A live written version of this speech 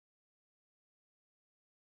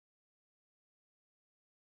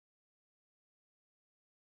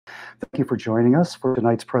Thank you for joining us for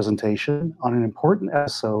tonight's presentation on an important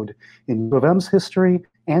episode in U of M's history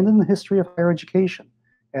and in the history of higher education,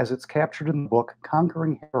 as it's captured in the book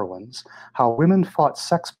Conquering Heroines: How Women Fought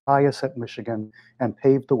Sex Bias at Michigan and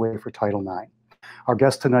Paved the Way for Title IX. Our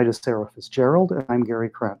guest tonight is Sara Fitzgerald, and I'm Gary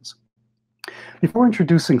Krenz. Before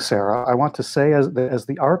introducing Sara, I want to say as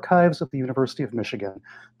the archives of the University of Michigan,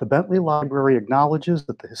 the Bentley Library acknowledges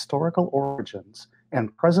that the historical origins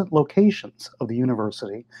and present locations of the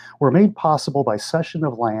university were made possible by cession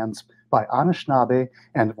of lands by Anishinaabe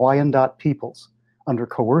and Wyandot peoples under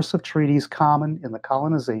coercive treaties common in the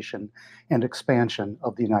colonization and expansion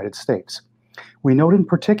of the United States. We note in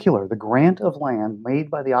particular the grant of land made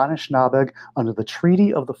by the Anishinaabe under the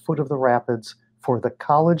Treaty of the Foot of the Rapids for the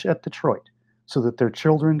college at Detroit, so that their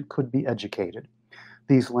children could be educated.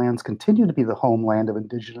 These lands continue to be the homeland of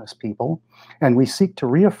Indigenous people, and we seek to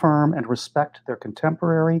reaffirm and respect their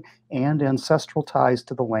contemporary and ancestral ties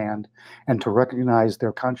to the land and to recognize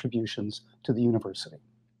their contributions to the university.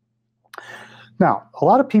 Now, a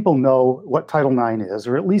lot of people know what Title IX is,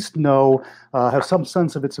 or at least have some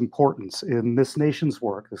sense of its importance in this nation's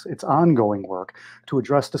work, its ongoing work to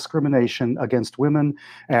address discrimination against women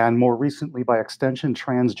and, more recently, by extension,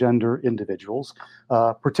 transgender individuals,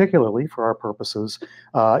 particularly for our purposes,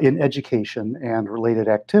 in education and related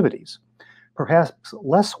activities. Perhaps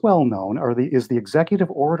less well known is the executive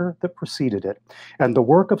order that preceded it and the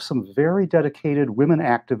work of some very dedicated women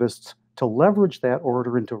activists to leverage that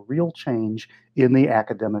order into real change in the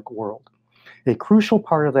academic world. A crucial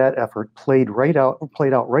part of that effort played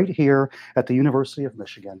out right here at the University of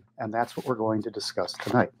Michigan, and that's what we're going to discuss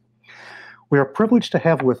tonight. We are privileged to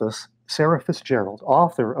have with us Sara Fitzgerald,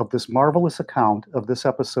 author of this marvelous account of this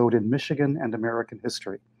episode in Michigan and American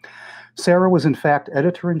history. Sara was in fact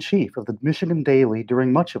editor-in-chief of the Michigan Daily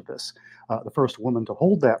during much of this, the first woman to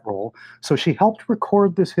hold that role, so she helped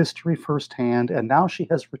record this history firsthand, and now she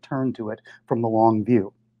has returned to it from the long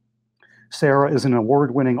view. Sara is an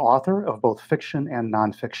award-winning author of both fiction and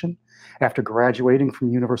nonfiction. After graduating from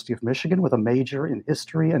the University of Michigan with a major in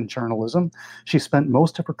history and journalism, she spent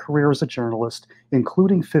most of her career as a journalist,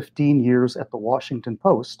 including 15 years at the Washington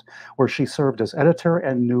Post, where she served as editor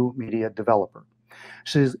and new media developer.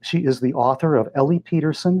 She is the author of Ellie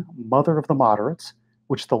Peterson, Mother of the Moderates,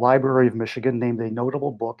 which the Library of Michigan named a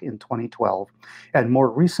notable book in 2012, and more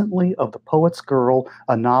recently of The Poet's Girl,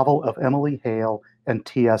 a novel of Emily Hale and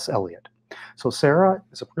T.S. Eliot. So Sara,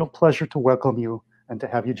 it's a real pleasure to welcome you and to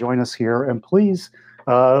have you join us here, and please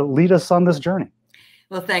lead us on this journey.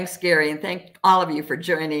 Well, thanks, Gary, and thank all of you for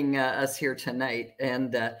joining us here tonight.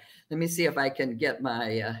 And let me see if I can get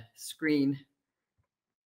my screen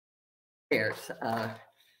here.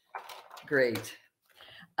 Great.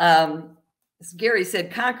 As Gary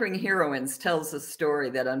said, Conquering Heroines tells a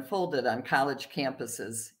story that unfolded on college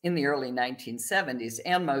campuses in the early 1970s,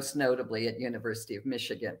 and most notably at University of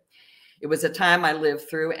Michigan. It was a time I lived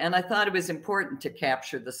through, and I thought it was important to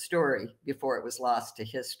capture the story before it was lost to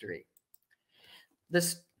history.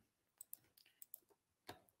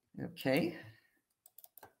 Okay.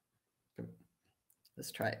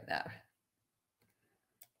 Let's try it now.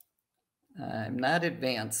 I'm not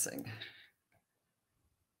advancing.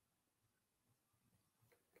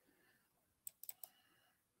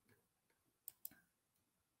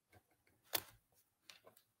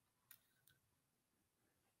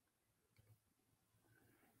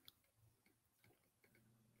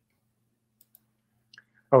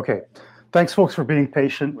 Okay, thanks folks for being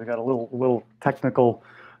patient. We got a little technical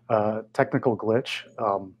glitch.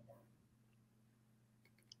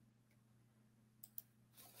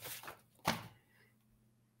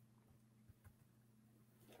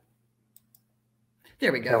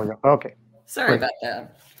 There we go. There we go. Okay. Sorry about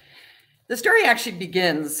that. The story actually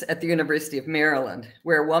begins at the University of Maryland,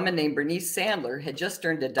 where a woman named Bernice Sandler had just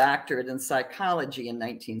earned a doctorate in psychology in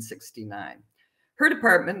 1969. Her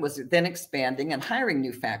department was then expanding and hiring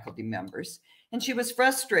new faculty members, and she was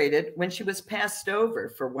frustrated when she was passed over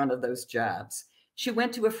for one of those jobs. She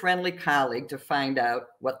went to a friendly colleague to find out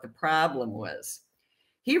what the problem was.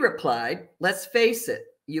 He replied, "Let's face it,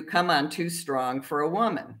 you come on too strong for a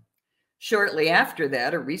woman." Shortly after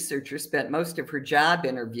that, a researcher spent most of her job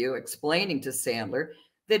interview explaining to Sandler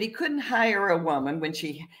that he couldn't hire a woman when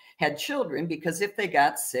she had children because if they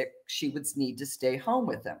got sick, she would need to stay home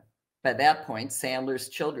with them. By that point, Sandler's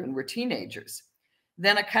children were teenagers.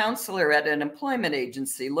 Then a counselor at an employment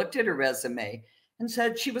agency looked at her resume and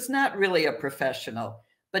said she was not really a professional,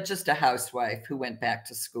 but just a housewife who went back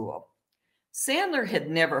to school. Sandler had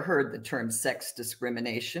never heard the term sex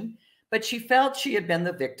discrimination, but she felt she had been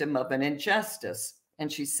the victim of an injustice,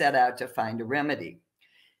 and she set out to find a remedy.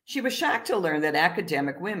 She was shocked to learn that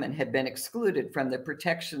academic women had been excluded from the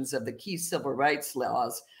protections of the key civil rights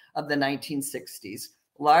laws of the 1960s,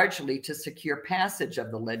 largely to secure passage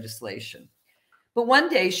of the legislation. But one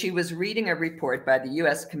day she was reading a report by the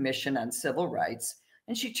U.S. Commission on Civil Rights,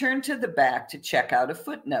 and she turned to the back to check out a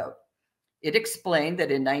footnote. It explained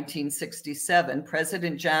that in 1967,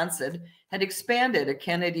 President Johnson had expanded a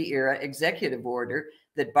Kennedy-era executive order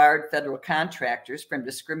that barred federal contractors from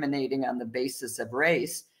discriminating on the basis of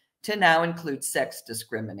race to now include sex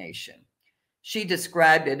discrimination. She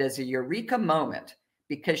described it as a eureka moment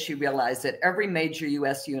because she realized that every major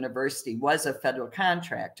U.S. university was a federal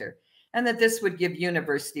contractor and that this would give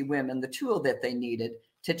university women the tool that they needed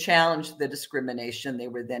to challenge the discrimination they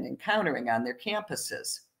were then encountering on their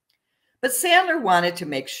campuses. But Sandler wanted to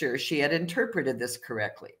make sure she had interpreted this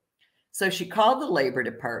correctly. So she called the Labor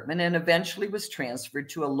Department and eventually was transferred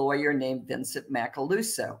to a lawyer named Vincent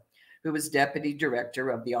Macaluso, who was deputy director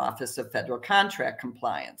of the Office of Federal Contract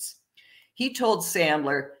Compliance. He told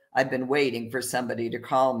Sandler, "I've been waiting for somebody to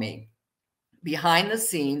call me." Behind the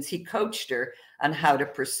scenes, he coached her on how to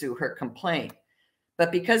pursue her complaint.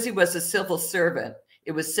 But because he was a civil servant,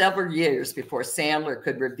 it was several years before Sandler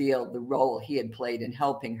could reveal the role he had played in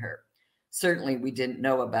helping her. Certainly, we didn't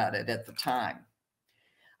know about it at the time.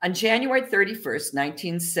 On January 31st,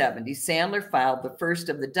 1970, Sandler filed the first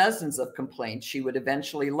of the dozens of complaints she would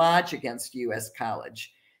eventually lodge against U.S.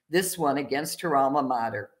 College, this one against her alma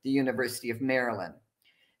mater, the University of Maryland.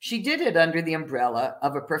 She did it under the umbrella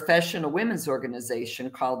of a professional women's organization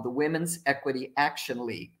called the Women's Equity Action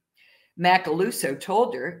League. Macaluso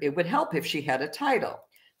told her it would help if she had a title,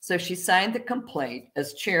 so she signed the complaint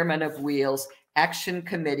as chairman of WEAL's Action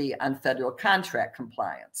Committee on Federal Contract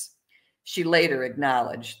Compliance. She later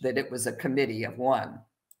acknowledged that it was a committee of one.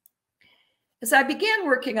 As I began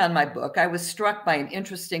working on my book, I was struck by an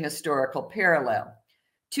interesting historical parallel.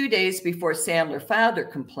 2 days before Sandler filed her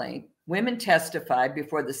complaint, women testified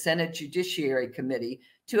before the Senate Judiciary Committee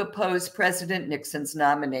to oppose President Nixon's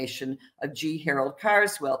nomination of G. Harold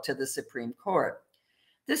Carswell to the Supreme Court.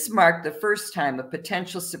 This marked the first time a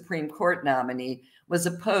potential Supreme Court nominee was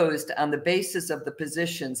opposed on the basis of the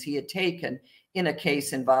positions he had taken in a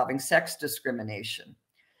case involving sex discrimination.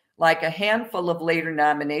 Like a handful of later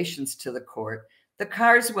nominations to the court, the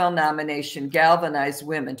Carswell nomination galvanized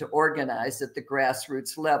women to organize at the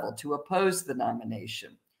grassroots level to oppose the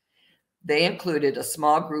nomination. They included a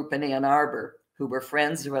small group in Ann Arbor who were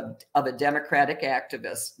friends of a Democratic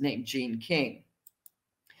activist named Jean King.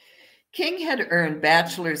 King had earned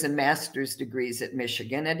bachelor's and master's degrees at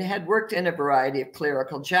Michigan and had worked in a variety of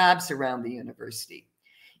clerical jobs around the university.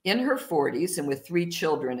 In her 40s and with 3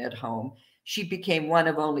 children at home, she became one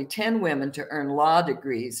of only 10 women to earn law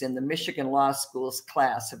degrees in the Michigan Law School's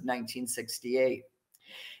class of 1968.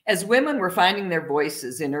 As women were finding their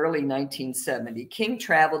voices in early 1970, King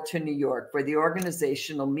traveled to New York for the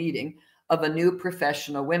organizational meeting of a new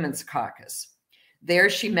professional women's caucus. There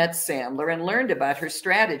she met Sandler and learned about her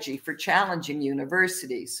strategy for challenging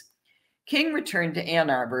universities. King returned to Ann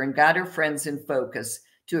Arbor and got her friends in focus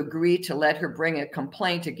to agree to let her bring a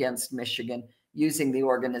complaint against Michigan using the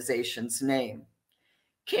organization's name.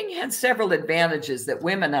 King had several advantages that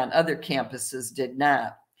women on other campuses did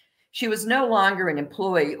not. She was no longer an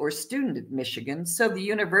employee or student at Michigan, so the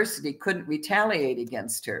university couldn't retaliate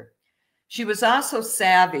against her. She was also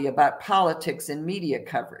savvy about politics and media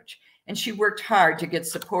coverage, and she worked hard to get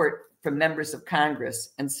support from members of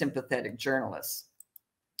Congress and sympathetic journalists.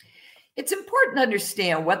 It's important to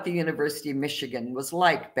understand what the University of Michigan was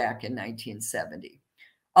like back in 1970.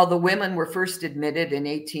 Although women were first admitted in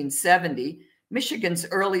 1870, Michigan's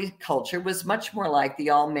early culture was much more like the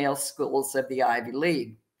all-male schools of the Ivy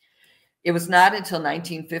League. It was not until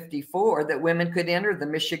 1954 that women could enter the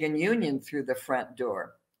Michigan Union through the front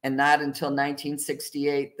door, and not until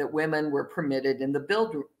 1968 that women were permitted in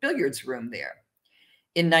the billiards room there.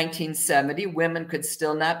 In 1970, women could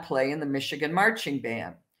still not play in the Michigan marching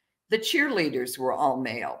band. The cheerleaders were all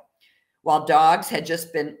male. While dogs had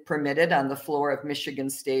just been permitted on the floor of Michigan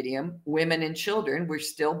Stadium, women and children were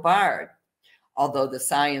still barred. Although the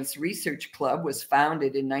Science Research Club was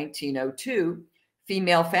founded in 1902,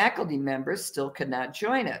 female faculty members still could not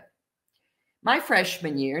join it. My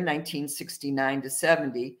freshman year, 1969 to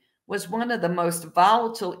 70, was one of the most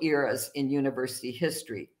volatile eras in university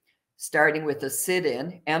history, starting with a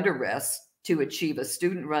sit-in and arrest to achieve a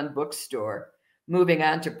student-run bookstore, moving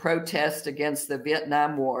on to protest against the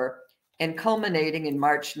Vietnam War, and culminating in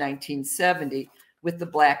March 1970 with the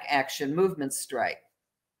Black Action Movement strike.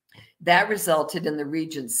 That resulted in the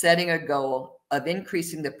region setting a goal of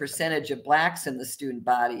increasing the percentage of Blacks in the student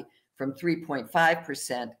body from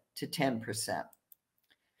 3.5% to 10%.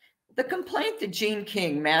 The complaint that Jean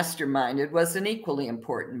King masterminded was an equally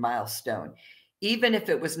important milestone, even if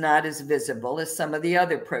it was not as visible as some of the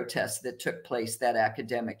other protests that took place that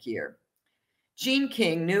academic year. Jean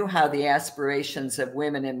King knew how the aspirations of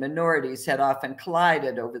women and minorities had often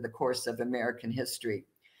collided over the course of American history.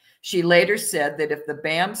 She later said that if the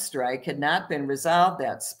BAM strike had not been resolved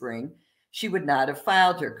that spring, she would not have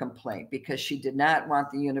filed her complaint because she did not want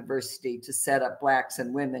the university to set up Blacks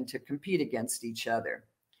and women to compete against each other.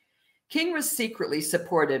 King was secretly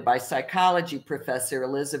supported by psychology professor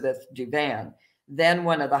Elizabeth Duvan, then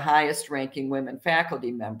one of the highest-ranking women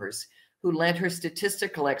faculty members, who lent her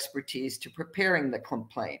statistical expertise to preparing the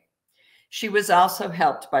complaint. She was also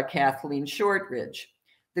helped by Kathleen Shortridge.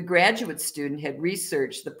 The graduate student had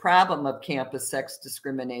researched the problem of campus sex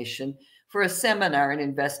discrimination for a seminar in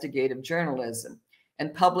investigative journalism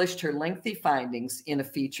and published her lengthy findings in a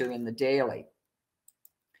feature in the Daily.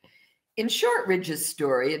 In Shortridge's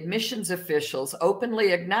story, admissions officials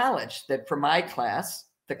openly acknowledged that for my class,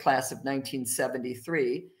 the class of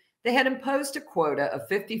 1973, they had imposed a quota of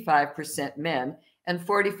 55% men and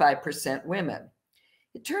 45% women.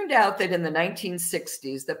 It turned out that in the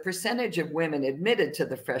 1960s, the percentage of women admitted to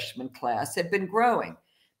the freshman class had been growing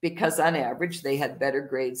because on average, they had better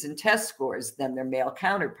grades and test scores than their male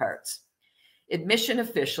counterparts. Admission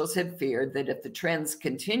officials had feared that if the trends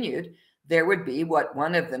continued, there would be what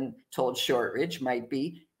one of them told Shortridge might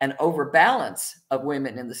be an overbalance of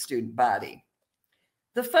women in the student body.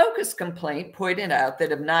 The focus complaint pointed out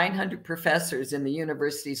that of 900 professors in the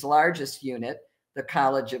university's largest unit, the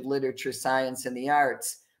College of Literature, Science, and the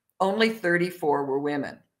Arts, only 34 were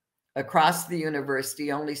women. Across the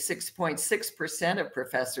university, only 6.6% of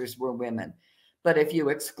professors were women. But if you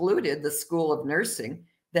excluded the School of Nursing,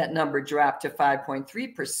 that number dropped to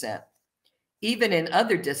 5.3%. Even in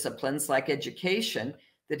other disciplines like education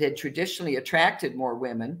that had traditionally attracted more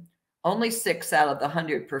women, only 6 out of the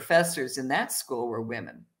 100 professors in that school were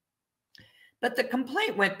women. But the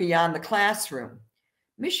complaint went beyond the classroom.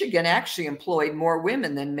 Michigan actually employed more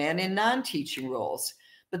women than men in non-teaching roles,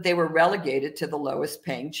 but they were relegated to the lowest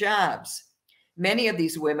paying jobs. Many of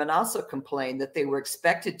these women also complained that they were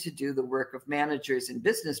expected to do the work of managers and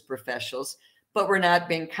business professionals, but were not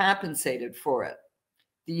being compensated for it.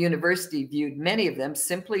 The university viewed many of them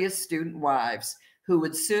simply as student wives who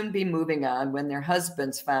would soon be moving on when their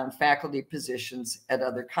husbands found faculty positions at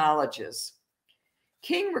other colleges.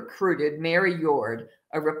 King recruited Mary Yord,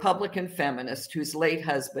 a Republican feminist whose late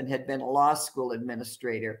husband had been a law school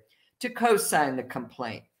administrator, to co-sign the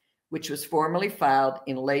complaint, which was formally filed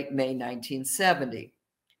in late May 1970.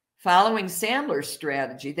 Following Sandler's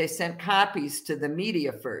strategy, they sent copies to the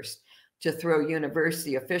media first to throw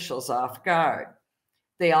university officials off guard.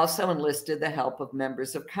 They also enlisted the help of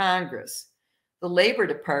members of Congress. The Labor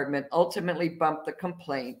Department ultimately bumped the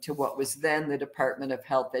complaint to what was then the Department of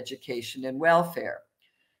Health, Education, and Welfare.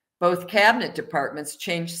 Both cabinet departments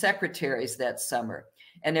changed secretaries that summer,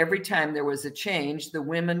 and every time there was a change, the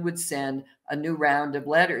women would send a new round of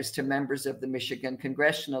letters to members of the Michigan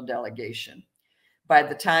congressional delegation. By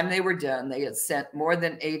the time they were done, they had sent more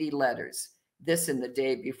than 80 letters, this in the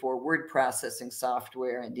day before word processing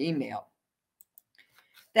software and email.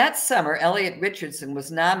 That summer, Elliot Richardson was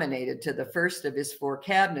nominated to the first of his 4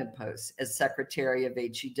 cabinet posts as Secretary of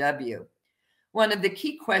HEW. One of the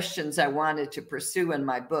key questions I wanted to pursue in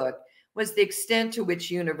my book was the extent to which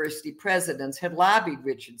university presidents had lobbied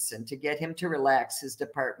Richardson to get him to relax his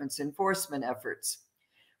department's enforcement efforts.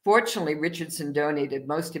 Fortunately, Richardson donated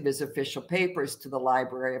most of his official papers to the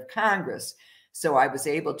Library of Congress, so I was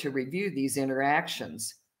able to review these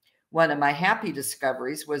interactions. One of my happy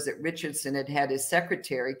discoveries was that Richardson had had his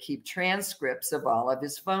secretary keep transcripts of all of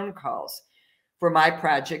his phone calls. For my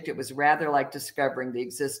project, it was rather like discovering the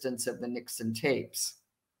existence of the Nixon tapes.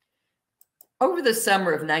 Over the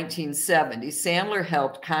summer of 1970, Sandler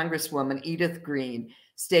helped Congresswoman Edith Green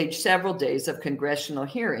stage several days of congressional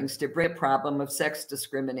hearings to bring the problem of sex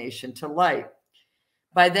discrimination to light.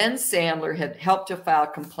 By then, Sandler had helped to file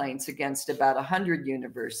complaints against about 100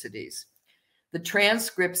 universities. The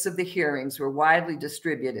transcripts of the hearings were widely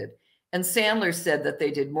distributed, and Sandler said that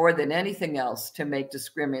they did more than anything else to make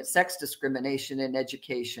sex discrimination in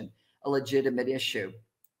education a legitimate issue.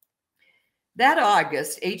 That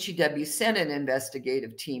August, HEW sent an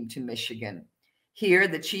investigative team to Michigan. Here,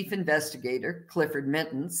 the chief investigator, Clifford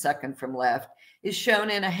Minton, second from left, is shown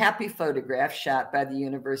in a happy photograph shot by the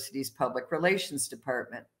university's public relations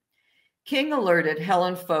department. King alerted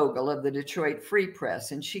Helen Fogel of the Detroit Free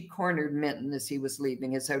Press, and she cornered Minton as he was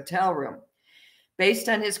leaving his hotel room. Based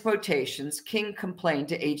on his quotations, King complained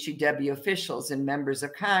to HEW officials and members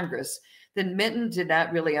of Congress that Minton did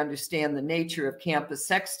not really understand the nature of campus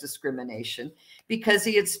sex discrimination because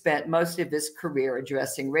he had spent most of his career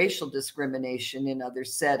addressing racial discrimination in other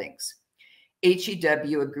settings.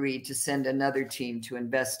 HEW agreed to send another team to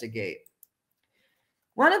investigate.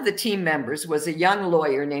 One of the team members was a young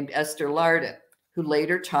lawyer named Esther Lardon, who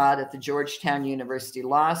later taught at the Georgetown University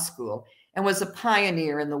Law School and was a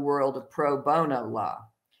pioneer in the world of pro bono law.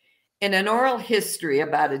 In an oral history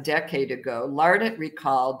about a decade ago, Lardon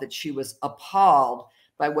recalled that she was appalled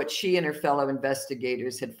by what she and her fellow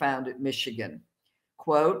investigators had found at Michigan.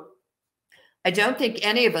 Quote, "I don't think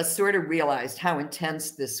any of us sort of realized how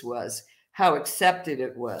intense this was, how accepted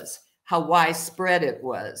it was, how widespread it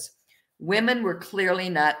was. Women were clearly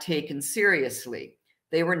not taken seriously.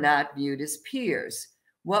 They were not viewed as peers.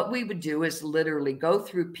 What we would do is literally go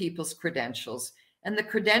through people's credentials, and the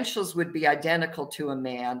credentials would be identical to a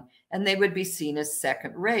man, and they would be seen as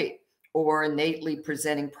second rate or innately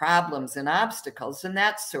presenting problems and obstacles and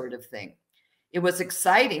that sort of thing. It was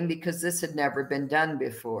exciting because this had never been done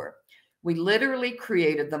before. We literally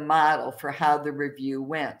created the model for how the review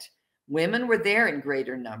went. Women were there in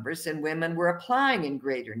greater numbers and women were applying in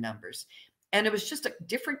greater numbers. And it was just a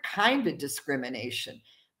different kind of discrimination,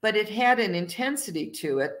 but it had an intensity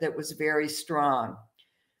to it that was very strong.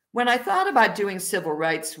 When I thought about doing civil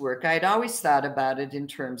rights work, I'd always thought about it in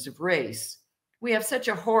terms of race. We have such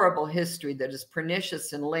a horrible history that is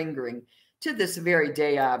pernicious and lingering to this very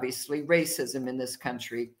day, obviously, racism in this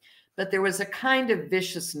country. But there was a kind of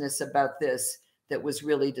viciousness about this that was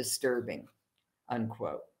really disturbing,"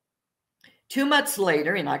 unquote. 2 months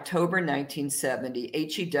later, in October 1970,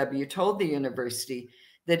 HEW told the university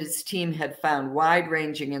that its team had found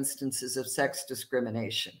wide-ranging instances of sex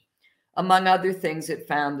discrimination. Among other things, it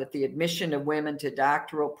found that the admission of women to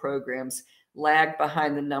doctoral programs lagged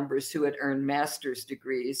behind the numbers who had earned master's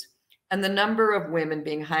degrees, and the number of women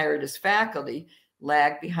being hired as faculty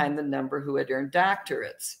lagged behind the number who had earned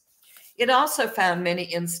doctorates. It also found many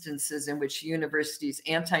instances in which universities'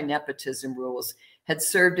 anti-nepotism rules had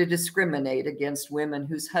served to discriminate against women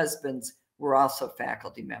whose husbands were also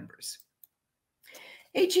faculty members.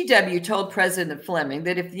 HEW told President Fleming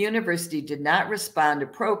that if the university did not respond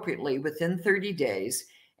appropriately within 30 days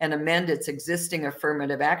and amend its existing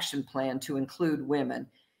affirmative action plan to include women,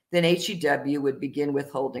 then HEW would begin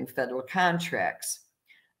withholding federal contracts.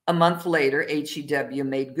 A month later, HEW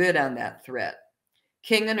made good on that threat.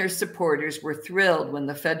 King and her supporters were thrilled when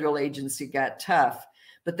the federal agency got tough,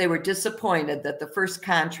 but they were disappointed that the first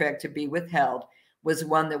contract to be withheld was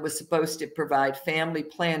one that was supposed to provide family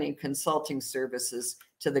planning consulting services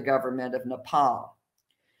to the government of Nepal.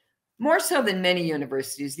 More so than many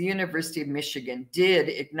universities, the University of Michigan did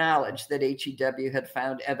acknowledge that HEW had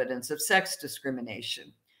found evidence of sex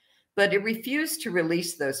discrimination, but it refused to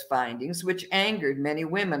release those findings, which angered many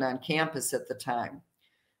women on campus at the time.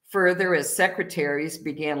 Further, as secretaries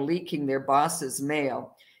began leaking their bosses'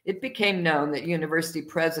 mail, it became known that university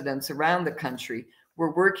presidents around the country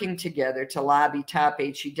were working together to lobby top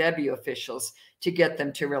HEW officials to get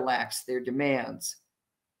them to relax their demands.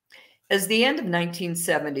 As the end of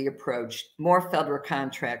 1970 approached, more federal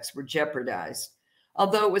contracts were jeopardized.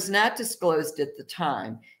 Although it was not disclosed at the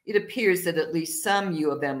time, it appears that at least some U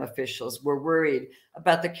of M officials were worried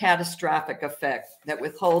about the catastrophic effect that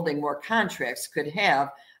withholding more contracts could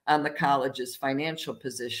have on the college's financial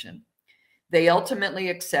position. They ultimately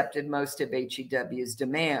accepted most of HEW's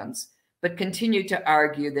demands, but continued to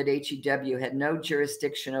argue that HEW had no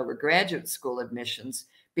jurisdiction over graduate school admissions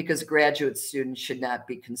because graduate students should not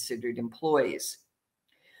be considered employees.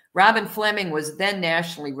 Robin Fleming was then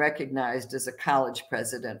nationally recognized as a college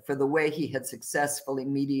president for the way he had successfully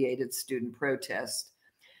mediated student protest.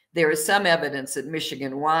 There is some evidence that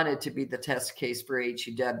Michigan wanted to be the test case for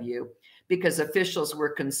HEW because officials were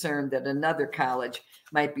concerned that another college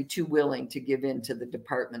might be too willing to give in to the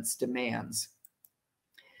department's demands.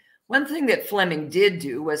 One thing that Fleming did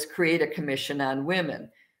do was create a commission on women,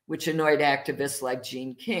 which annoyed activists like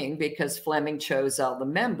Jean King because Fleming chose all the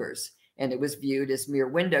members, and it was viewed as mere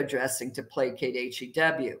window dressing to placate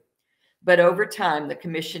HEW. But over time, the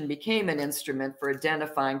commission became an instrument for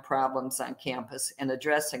identifying problems on campus and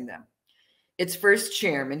addressing them. Its first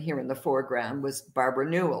chairman, here in the foreground, was Barbara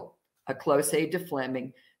Newell, a close aide to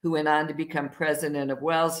Fleming, who went on to become president of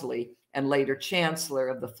Wellesley and later chancellor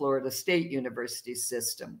of the Florida State University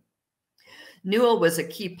system. Newell was a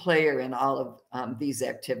key player in all of these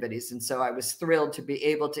activities, and so I was thrilled to be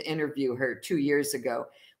able to interview her 2 years ago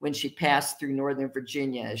when she passed through Northern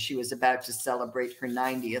Virginia as she was about to celebrate her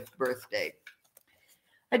 90th birthday.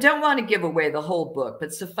 I don't want to give away the whole book,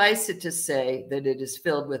 but suffice it to say that it is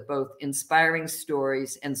filled with both inspiring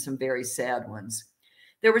stories and some very sad ones.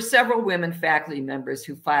 There were several women faculty members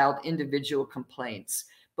who filed individual complaints,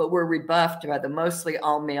 but were rebuffed by the mostly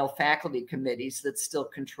all-male faculty committees that still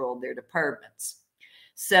controlled their departments.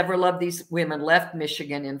 Several of these women left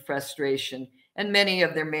Michigan in frustration, and many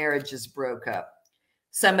of their marriages broke up.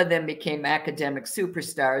 Some of them became academic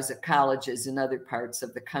superstars at colleges in other parts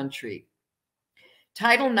of the country.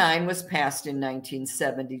 Title IX was passed in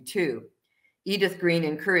 1972. Edith Green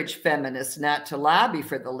encouraged feminists not to lobby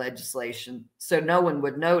for the legislation so no one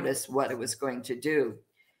would notice what it was going to do.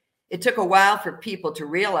 It took a while for people to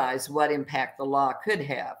realize what impact the law could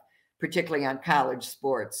have, particularly on college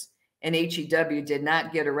sports, and HEW did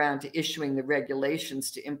not get around to issuing the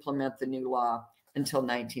regulations to implement the new law until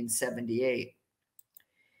 1978.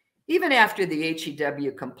 Even after the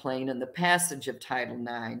HEW complaint and the passage of Title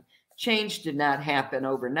IX, change did not happen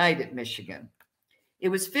overnight at Michigan. It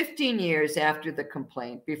was 15 years after the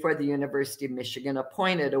complaint before the University of Michigan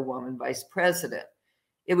appointed a woman vice president.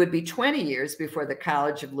 It would be 20 years before the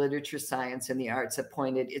College of Literature, Science, and the Arts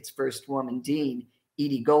appointed its first woman dean,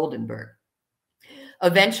 Edie Goldenberg.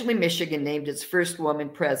 Eventually, Michigan named its first woman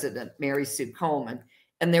president, Mary Sue Coleman,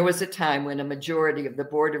 and there was a time when a majority of the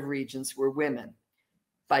Board of Regents were women.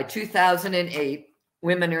 By 2008,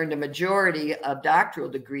 women earned a majority of doctoral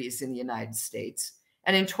degrees in the United States,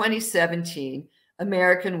 and in 2017,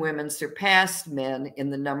 American women surpassed men in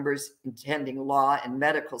the numbers attending law and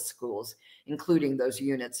medical schools, including those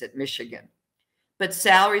units at Michigan. But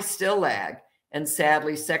salaries still lag, and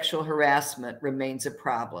sadly, sexual harassment remains a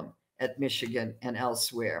problem at Michigan and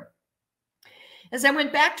elsewhere. As I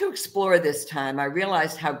went back to explore this time, I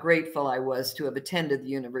realized how grateful I was to have attended the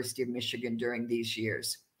University of Michigan during these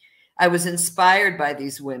years. I was inspired by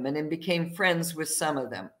these women and became friends with some of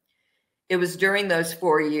them. It was during those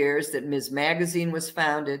 4 years that Ms. Magazine was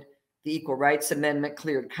founded, the Equal Rights Amendment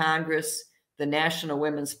cleared Congress, the National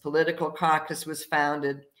Women's Political Caucus was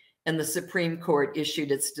founded, and the Supreme Court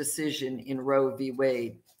issued its decision in Roe v.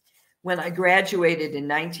 Wade. When I graduated in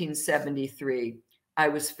 1973, I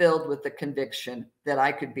was filled with the conviction that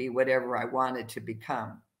I could be whatever I wanted to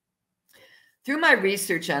become. Through my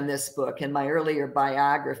research on this book and my earlier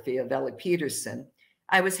biography of Ellie Peterson,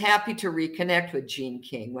 I was happy to reconnect with Jean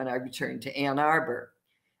King when I returned to Ann Arbor.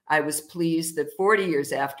 I was pleased that 40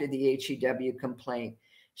 years after the HEW complaint,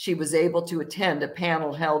 she was able to attend a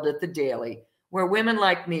panel held at the Daily where women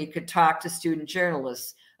like me could talk to student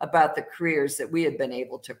journalists about the careers that we had been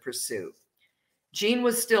able to pursue. Jean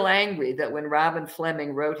was still angry that when Robin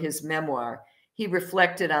Fleming wrote his memoir, he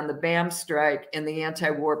reflected on the BAM strike and the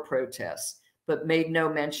anti-war protests, but made no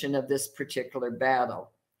mention of this particular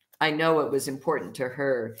battle. I know it was important to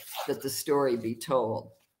her that the story be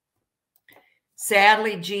told.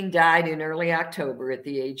 Sadly, Jean died in early October at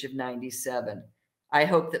the age of 97. I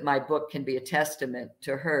hope that my book can be a testament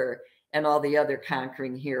to her and all the other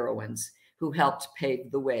conquering heroines who helped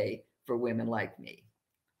pave the way for women like me.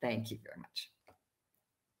 Thank you very much.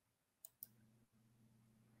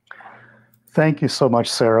 Thank you so much,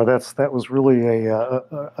 Sarah. That was really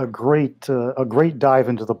a great dive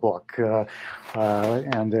into the book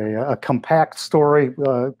and a compact story,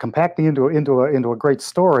 compacting into a great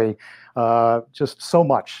story. Just so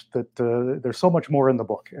much that there's so much more in the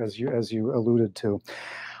book, as you alluded to.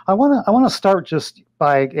 I want to start just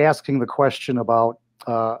by asking the question about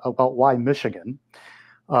why Michigan.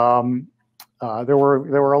 There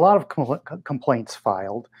were a lot of complaints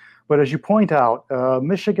filed. But as you point out,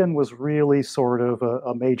 Michigan was really sort of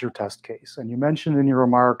a major test case. And you mentioned in your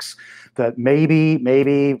remarks that maybe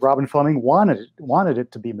Robin Fleming wanted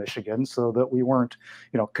it to be Michigan so that we weren't,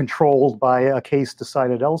 controlled by a case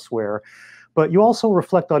decided elsewhere. But you also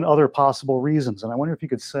reflect on other possible reasons. And I wonder if you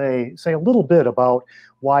could say a little bit about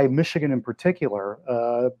why Michigan in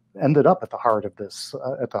particular ended up at the heart of this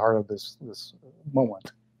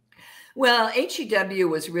moment. Well, HEW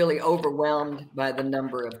was really overwhelmed by the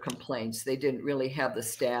number of complaints. They didn't really have the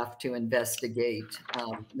staff to investigate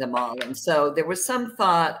them all. And so there was some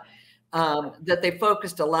thought that they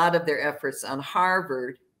focused a lot of their efforts on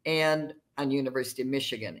Harvard and on University of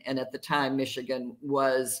Michigan. And at the time, Michigan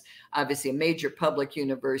was obviously a major public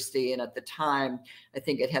university. And at the time, I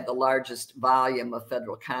think it had the largest volume of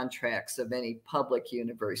federal contracts of any public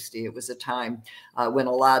university. It was a time when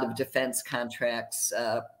a lot of defense contracts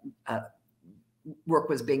work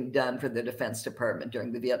was being done for the Defense Department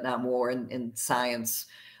during the Vietnam War in science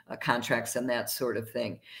contracts and that sort of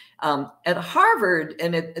thing. At Harvard,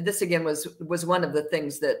 and this again was one of the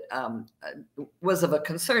things that was of a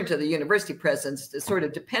concern to the university presidents, sort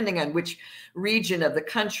of depending on which region of the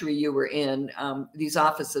country you were in, these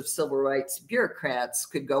Office of Civil Rights bureaucrats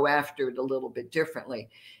could go after it a little bit differently.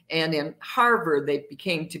 And in Harvard, they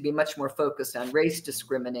became to be much more focused on race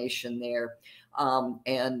discrimination there.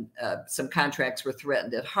 And some contracts were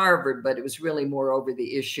threatened at Harvard, but it was really more over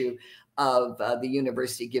the issue of the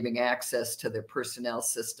university giving access to their personnel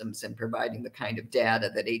systems and providing the kind of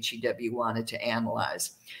data that HEW wanted to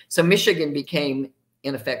analyze. So Michigan became,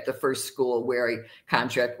 in effect, the first school where a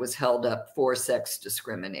contract was held up for sex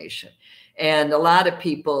discrimination. And a lot of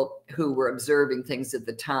people who were observing things at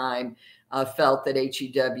the time felt that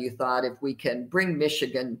HEW thought, if we can bring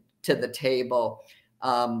Michigan to the table,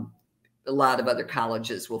 a lot of other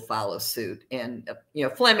colleges will follow suit. And,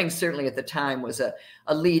 Fleming certainly at the time was a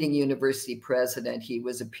leading university president. He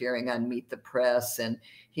was appearing on Meet the Press, and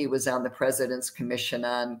he was on the President's Commission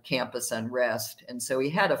on Campus Unrest. And so he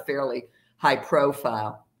had a fairly high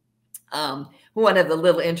profile. One of the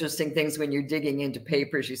little interesting things when you're digging into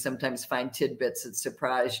papers, you sometimes find tidbits that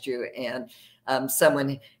surprised you. And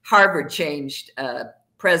Harvard changed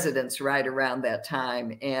presidents right around that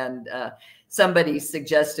time. And somebody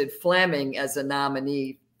suggested Fleming as a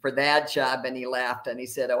nominee for that job, and he laughed and he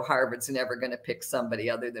said, "Oh, Harvard's never going to pick somebody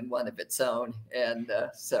other than one of its own." And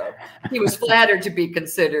so he was flattered to be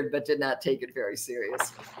considered, but did not take it very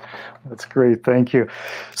seriously. That's great, thank you.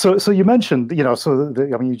 So you mentioned,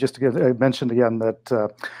 you just mentioned again that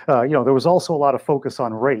there was also a lot of focus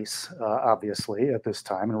on race, obviously, at this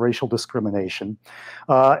time, and racial discrimination.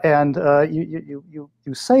 And you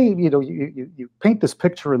say, you paint this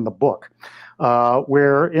picture in the book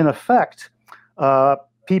where, in effect,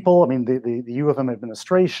 people, the U of M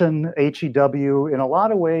administration, HEW, in a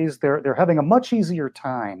lot of ways, they're having a much easier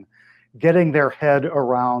time getting their head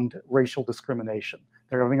around racial discrimination.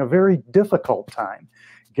 They're having a very difficult time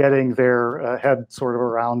getting their head sort of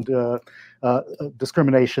around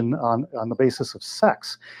discrimination on the basis of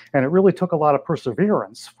sex. And it really took a lot of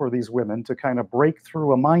perseverance for these women to kind of break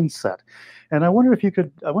through a mindset. And I wonder if you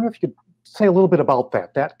could say a little bit about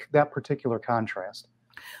that particular contrast.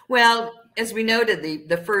 Well, as we noted,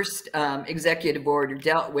 the first executive order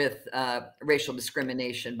dealt with racial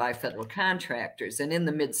discrimination by federal contractors. And in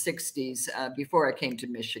the mid-'60s, before I came to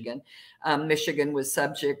Michigan, Michigan was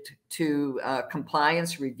subject to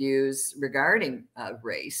compliance reviews regarding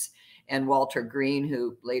race. And Walter Green,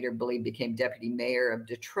 who later became deputy mayor of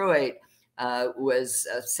Detroit, was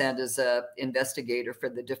sent as an investigator for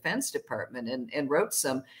the Defense Department and wrote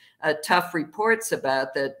some tough reports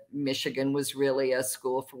about that Michigan was really a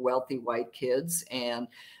school for wealthy white kids. And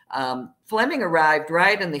Fleming arrived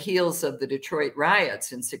right in the heels of the Detroit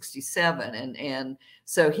riots in '67. And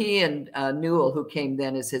so he and Newell, who came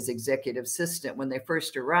then as his executive assistant, when they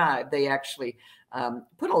first arrived, they actually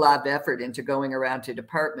put a lot of effort into going around to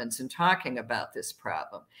departments and talking about this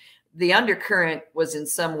problem. The undercurrent was in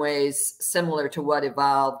some ways similar to what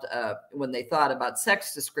evolved when they thought about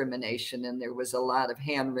sex discrimination. And there was a lot of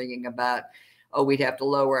hand-wringing about, oh, we'd have to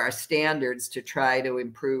lower our standards to try to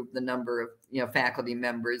improve the number of faculty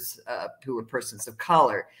members who were persons of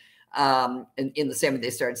color. And in the same way, they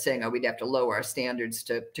started saying, oh, we'd have to lower our standards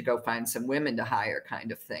to go find some women to hire,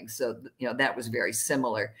 kind of thing. So, that was very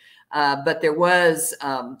similar. But there was,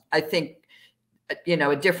 I think,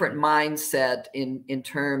 a different mindset in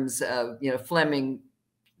terms of, Fleming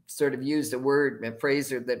sort of used a phrase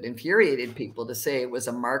that infuriated people, to say it was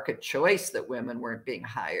a market choice that women weren't being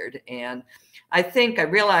hired. And I think I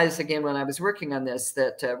realized again when I was working on this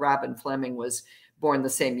that Robin Fleming was born the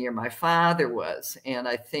same year my father was. And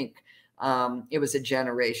I think it was a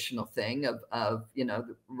generational thing of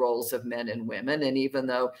the roles of men and women. And even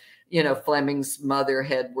though, Fleming's mother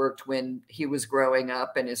had worked when he was growing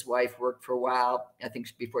up and his wife worked for a while, I think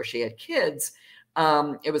before she had kids,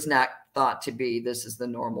 it was not thought to be, this is the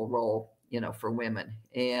normal role, for women.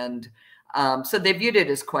 And so they viewed it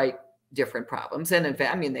as quite different problems. And in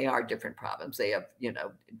fact, they are different problems. They have,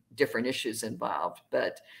 different issues involved.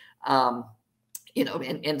 But, and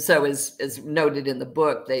so as noted in the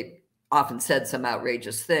book, they often said some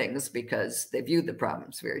outrageous things because they viewed the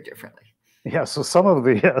problems very differently. Yeah. So some of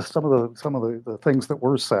the things that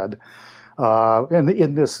were said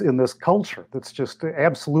in this culture that's just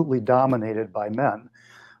absolutely dominated by men,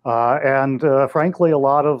 and frankly, a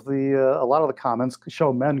lot of the comments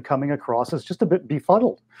show men coming across as just a bit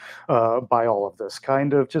befuddled by all of this,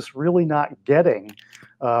 kind of just really not getting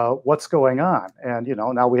what's going on. And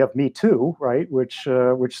now we have Me Too, right? Which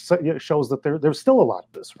shows that there's still a lot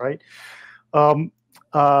of this, right?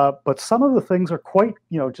 But some of the things are quite,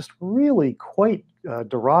 just really quite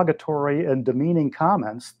derogatory and demeaning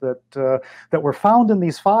comments that were found in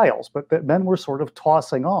these files, but that men were sort of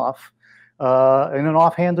tossing off in an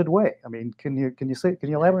offhanded way. I mean, can you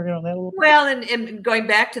elaborate on that a little bit? Well, and going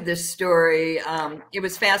back to this story, it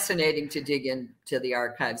was fascinating to dig into the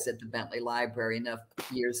archives at the Bentley Library. Enough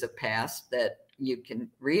years have passed that you can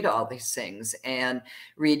read all these things and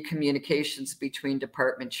read communications between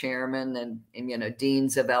department chairmen and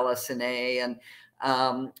deans of LS&A and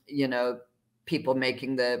people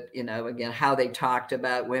making the again how they talked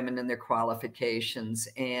about women and their qualifications.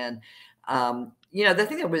 And the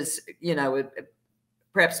thing that was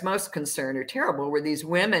perhaps most concerned or terrible were these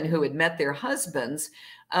women who had met their husbands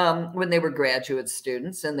when they were graduate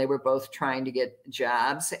students, and they were both trying to get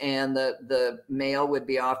jobs, and the male would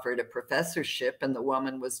be offered a professorship, and the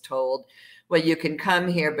woman was told, well, you can come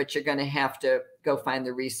here, but you're going to have to go find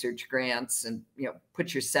the research grants and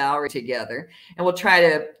put your salary together, and we'll try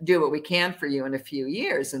to do what we can for you in a few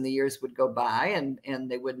years. And the years would go by, and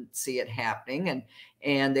they wouldn't see it happening,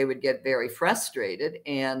 and they would get very frustrated.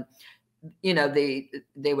 And they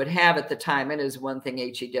would have at the time, and it was one thing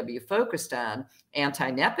HEW focused on,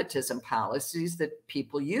 anti-nepotism policies that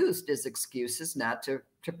people used as excuses not to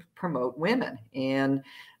promote women. And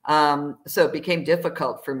so it became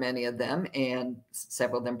difficult for many of them, and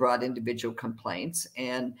several of them brought individual complaints.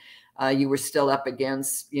 And you were still up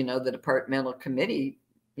against, the departmental committee,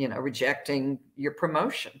 rejecting your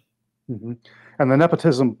promotion. Mm-hmm. And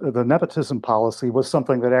the nepotism policy was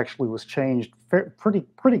something that actually was changed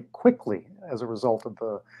pretty quickly as a result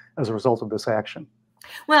of this action.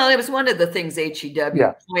 Well, it was one of the things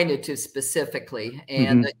HEW pointed to specifically.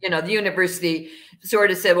 And, the university sort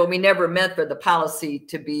of said, well, we never meant for the policy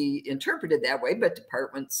to be interpreted that way, but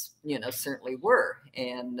departments, certainly were.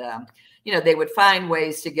 And, they would find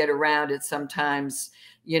ways to get around it. Sometimes,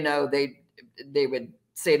 they would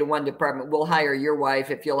say to one department, we'll hire your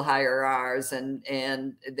wife if you'll hire ours.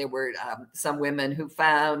 And there were some women who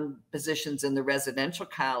found positions in the residential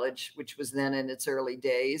college, which was then in its early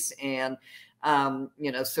days, and,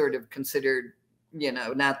 sort of considered,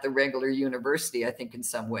 not the regular university, I think in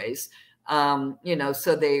some ways.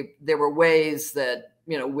 So there were ways that,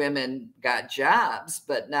 women got jobs,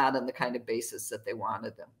 but not on the kind of basis that they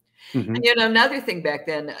wanted them. Mm-hmm. And, another thing back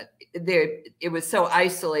then, it was so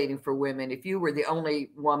isolating for women. If you were the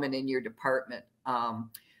only woman in your department,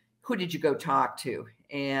 who did you go talk to?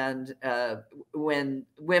 And when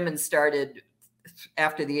women started,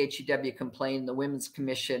 after the HEW complained, the Women's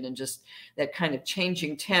Commission, and just that kind of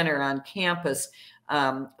changing tenor on campus,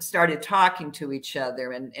 started talking to each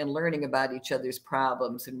other and learning about each other's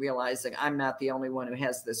problems and realizing I'm not the only one who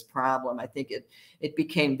has this problem. I think it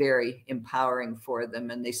became very empowering for them,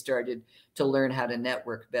 and they started to learn how to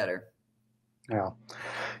network better. Yeah.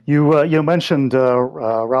 You mentioned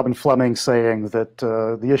Robin Fleming saying that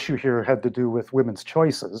the issue here had to do with women's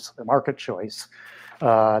choices, the market choice,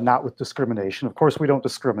 not with discrimination. Of course, we don't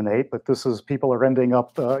discriminate, but this is people are ending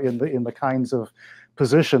up in the kinds of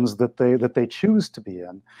positions that they choose to be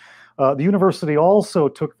in. The university also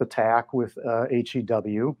took the tack with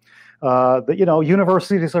HEW that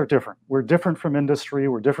universities are different. We're different from industry.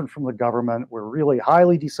 We're different from the government. We're really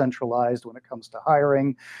highly decentralized when it comes to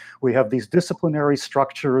hiring. We have these disciplinary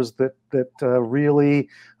structures that really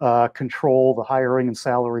control the hiring and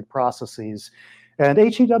salary processes. And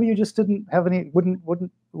HEW just didn't have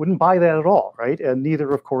wouldn't buy that at all, right? And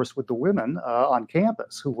neither, of course, would the women on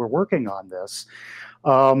campus who were working on this.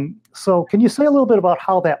 So, can you say a little bit about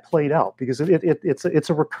how that played out? Because it's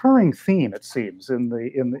a recurring theme, it seems, in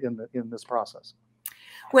this process.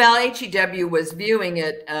 Well, HEW was viewing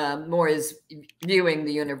it more as viewing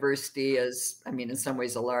the university as, in some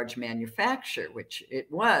ways, a large manufacturer, which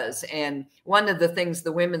it was. And one of the things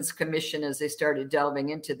the Women's Commission, as they started delving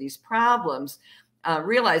into these problems,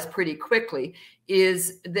 realized pretty quickly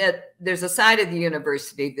is that there's a side of the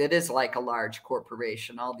university that is like a large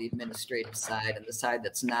corporation, all the administrative side, and the side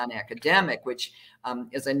that's non-academic, which,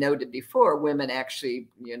 as I noted before, women actually,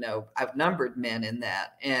 outnumbered men in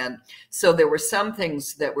that. And so there were some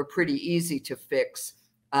things that were pretty easy to fix,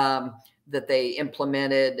 that they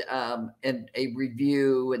implemented in a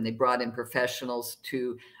review, and they brought in professionals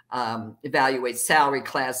to evaluate salary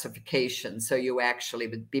classification. So you actually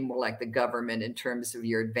would be more like the government in terms of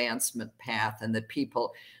your advancement path, and that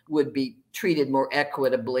people would be treated more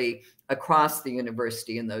equitably across the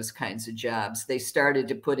university in those kinds of jobs. They started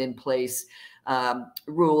to put in place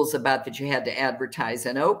rules about that you had to advertise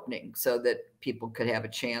an opening so that people could have a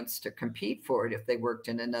chance to compete for it if they worked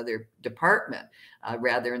in another department,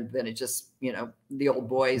 rather than it just, the old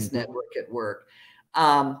boys network at work.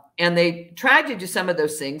 And they tried to do some of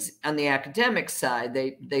those things on the academic side.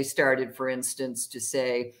 They started, for instance, to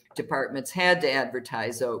say departments had to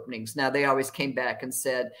advertise openings. Now, they always came back and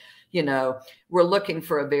said, you know, we're looking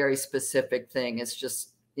for a very specific thing. It's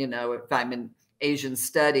just, you know, if I'm in Asian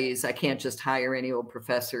studies, I can't just hire any old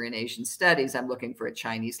professor in Asian studies. I'm looking for a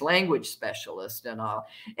Chinese language specialist and all.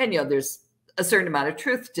 And, you know, there's a certain amount of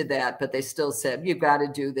truth to that, but they still said, you've got to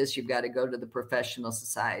do this. You've got to go to the professional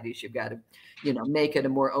societies. You've got to, you know, make it a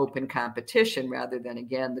more open competition rather than,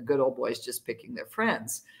 again, the good old boys just picking their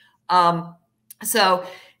friends. So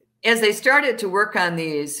as they started to work on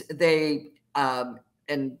these, they,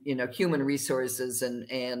 and, you know, human resources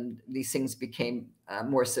and these things became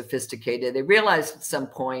more sophisticated. They realized at some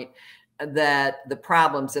point that the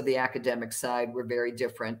problems of the academic side were very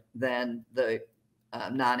different than the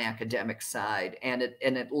non-academic side, and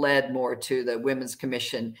it led more to the Women's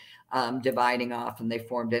Commission dividing off, and they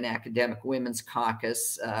formed an academic women's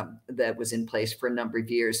caucus that was in place for a number of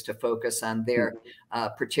years to focus on their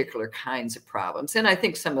particular kinds of problems. And I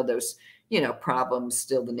think some of those, you know, problems,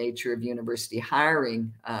 still the nature of university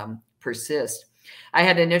hiring, persist. I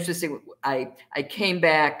had an interesting, I came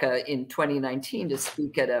back in 2019 to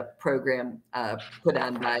speak at a program put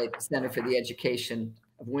on by the Center for the Education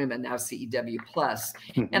of Women, now CEW Plus.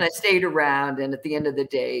 And I stayed around, and at the end of the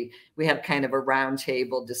day, we had kind of a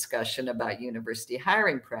roundtable discussion about university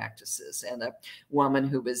hiring practices. And a woman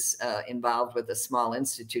who was involved with a small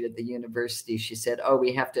institute at the university, she said, oh,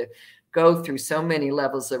 we have to go through so many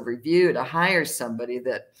levels of review to hire somebody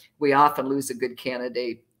that we often lose a good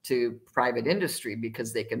candidate to private industry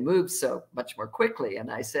because they can move so much more quickly. And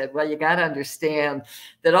I said, well, you got to understand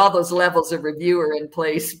that all those levels of review are in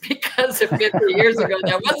place because of 50 years ago,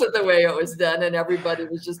 that wasn't the way it was done. And everybody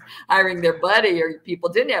was just hiring their buddy, or people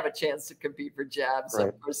didn't have a chance to compete for jobs. Right. So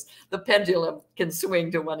of course, the pendulum can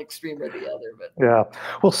swing to one extreme or the other. But yeah,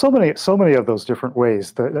 well, so many of those different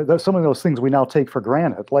ways, some of those things we now take for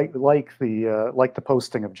granted, like the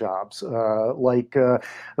posting of jobs, like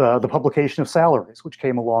the publication of salaries, which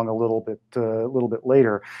came along a little bit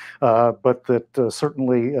later, but that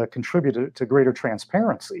certainly contributed to greater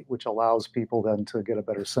transparency, which allows people then to get a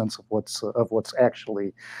better sense of what's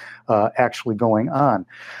actually going on.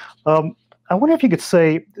 I wonder if you could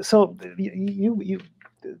say, so you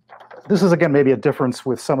this is again maybe a difference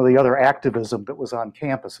with some of the other activism that was on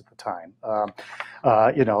campus at the time.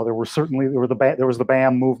 You know, there was the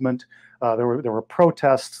BAM movement. There were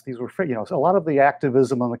protests. These were, you know, a lot of the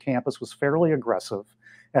activism on the campus was fairly aggressive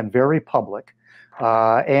and very public.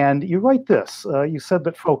 And you write this. You said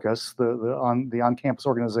that Focus, the on-campus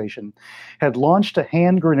organization, had launched a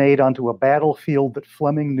hand grenade onto a battlefield that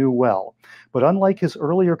Fleming knew well. But unlike his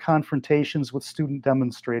earlier confrontations with student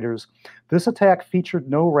demonstrators, this attack featured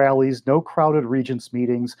no rallies, no crowded regents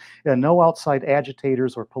meetings, and no outside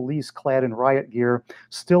agitators or police clad in riot gear.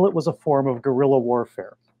 Still, it was a form of guerrilla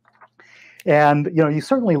warfare. And you know, you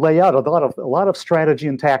certainly lay out a lot of strategy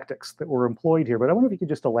and tactics that were employed here. But I wonder if you could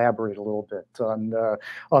just elaborate a little bit on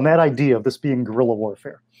that idea of this being guerrilla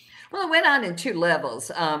warfare. Well, it went on in two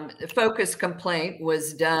levels. Focus complaint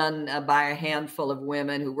was done by a handful of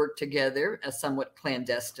women who worked together somewhat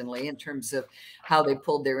clandestinely in terms of how they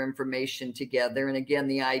pulled their information together. And again,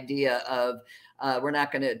 the idea of we're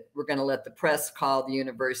going to let the press call the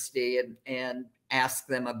university and ask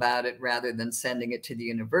them about it rather than sending it to the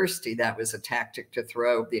university. That was a tactic to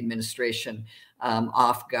throw the administration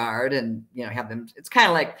off guard and, you know, have them. It's kind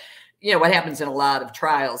of like, you know, what happens in a lot of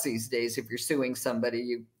trials these days. If you're suing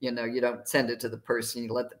somebody, you know, you don't send it to the person.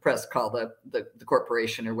 You let the press call the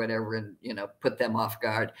corporation or whatever, and, you know, put them off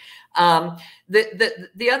guard.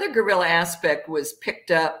 The other guerrilla aspect was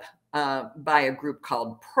picked up by a group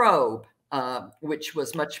called Probe, which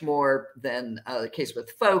was much more than the case with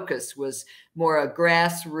Focus, was more a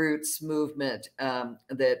grassroots movement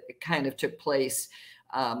that kind of took place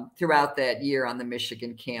throughout that year on the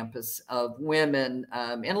Michigan campus of women,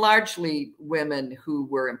 and largely women who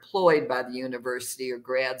were employed by the university or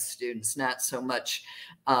grad students, not so much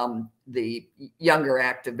the younger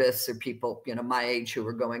activists or people, you know, my age who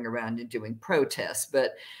were going around and doing protests.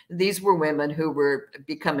 But these were women who were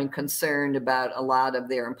becoming concerned about a lot of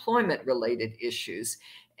their employment related issues.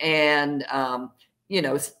 And you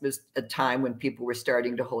know, it was a time when people were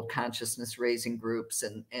starting to hold consciousness raising groups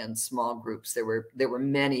and small groups. There were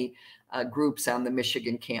many groups on the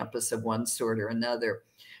Michigan campus of one sort or another.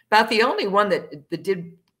 About the only one that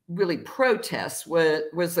did really protests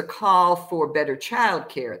was a call for better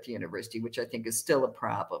childcare at the university, which I think is still a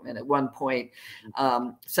problem. And at one point,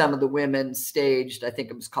 some of the women staged, I think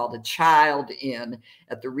it was called a child in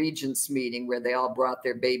at the regents meeting, where they all brought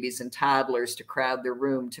their babies and toddlers to crowd their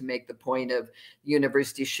room to make the point of the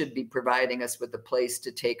university should be providing us with a place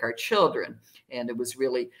to take our children. And it was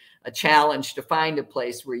really a challenge to find a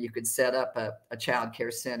place where you could set up a child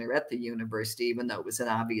care center at the university, even though it was an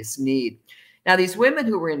obvious need. Now, these women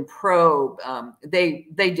who were in probe, they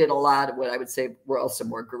did a lot of what I would say were also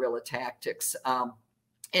more guerrilla tactics.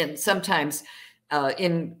 And sometimes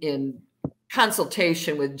in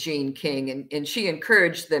consultation with Jean King, and she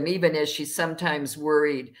encouraged them, even as she sometimes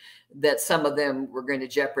worried that some of them were going to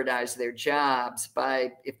jeopardize their jobs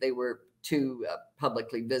if they were too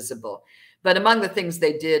publicly visible. But among the things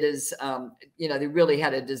they did is, they really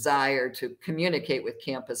had a desire to communicate with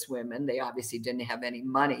campus women. They obviously didn't have any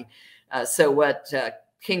money. So what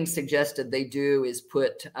King suggested they do is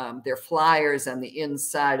put their flyers on the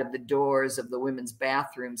inside of the doors of the women's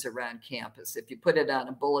bathrooms around campus. If you put it on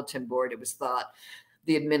a bulletin board, it was thought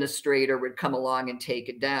the administrator would come along and take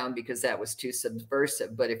it down because that was too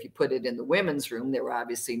subversive. But if you put it in the women's room, there were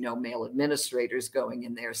obviously no male administrators going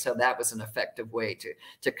in there. So that was an effective way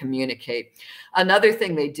to communicate. Another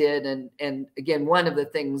thing they did, and again, one of the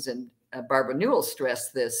things, and Barbara Newell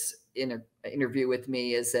stressed this in an interview with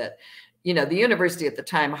me, is that, the university at the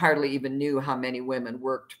time hardly even knew how many women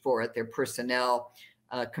worked for it. Their personnel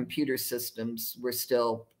computer systems were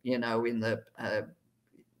still, in the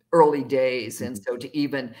early days. And so to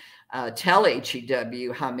even tell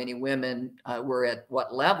HEW how many women were at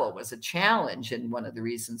what level was a challenge. And one of the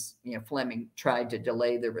reasons, Fleming tried to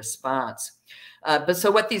delay the response. But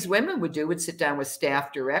so what these women would do would sit down with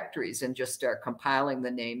staff directories and just start compiling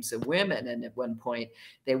the names of women. And at one point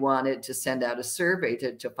they wanted to send out a survey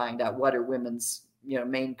to find out what are women's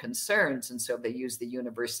main concerns. And so they used the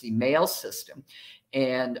university mail system.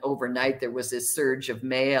 And overnight there was this surge of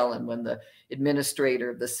mail. And when the administrator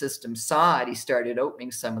of the system saw it, he started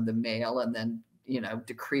opening some of the mail and then,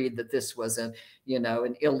 decreed that this was an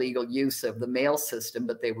illegal use of the mail system,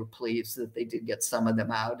 but they were pleased that they did get some of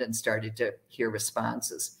them out and started to hear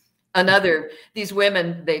responses. These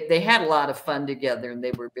women, they had a lot of fun together and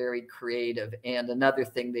they were very creative. And another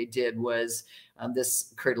thing they did was,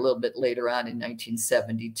 this occurred a little bit later on in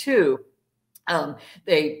 1972,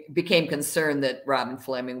 they became concerned that Robin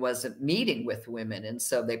Fleming wasn't meeting with women. And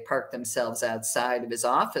so they parked themselves outside of his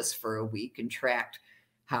office for a week and tracked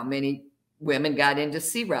how many women got in to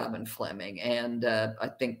see Robin Fleming. And I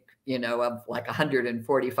think, of like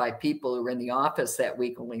 145 people who were in the office that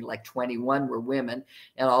week, only like 21 were women,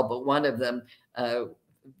 and all but one of them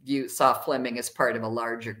saw Fleming as part of a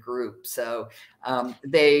larger group. So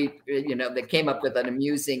they came up with an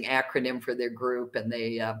amusing acronym for their group, and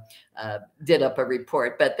they did up a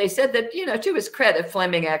report. But they said that, to his credit,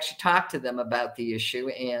 Fleming actually talked to them about the issue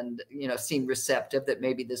and, seemed receptive that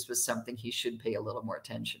maybe this was something he should pay a little more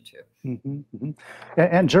attention to. Mm-hmm, mm-hmm.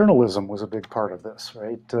 And journalism was a big part of this,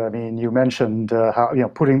 right? I mean, you mentioned how,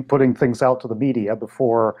 putting things out to the media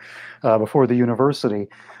before the university.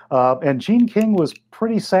 And Jean King was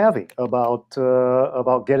pretty savvy about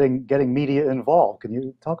getting media involved. Can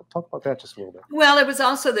you talk about that just a little bit? Well, it was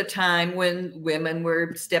also the time when women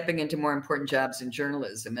were stepping into more important jobs in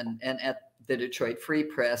journalism, and at the Detroit Free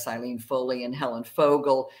Press, Eileen Foley and Helen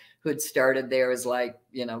Fogel, who had started there as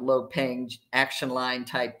low-paying action line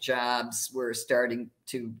type jobs, were starting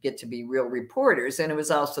to get to be real reporters. And it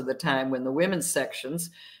was also the time when the women's sections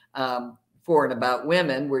for and about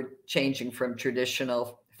women were changing from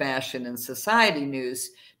traditional fashion and society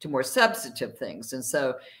news to more substantive things. And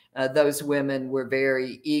so those women were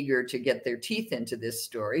very eager to get their teeth into this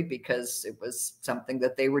story because it was something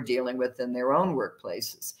that they were dealing with in their own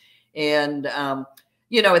workplaces. And,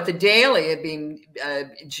 at the Daily,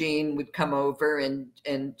 Jean would come over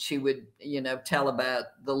and she would, tell about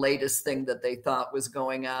the latest thing that they thought was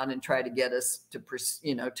going on and try to get us to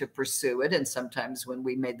pursue it. And sometimes when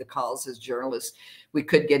we made the calls as journalists, we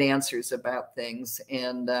could get answers about things.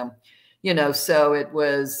 And, so it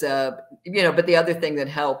was, but the other thing that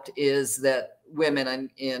helped is that women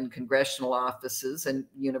in congressional offices and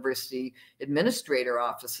university administrator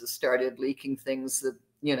offices started leaking things that,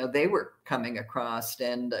 they were coming across.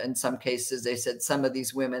 And in some cases, they said some of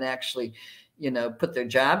these women actually, put their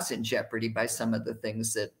jobs in jeopardy by some of the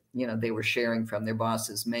things that, they were sharing from their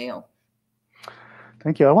boss's mail.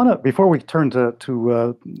 Thank you. I want to, before we turn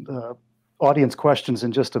to audience questions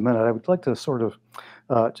in just a minute, I would like to sort of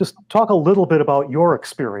just talk a little bit about your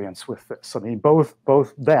experience with this. I mean, both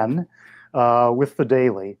then, with the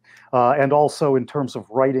daily, and also in terms of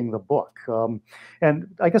writing the book. And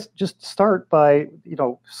I guess just start by,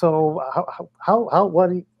 so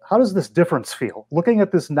how does this difference feel? Looking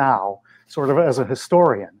at this now, sort of as a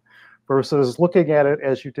historian, versus looking at it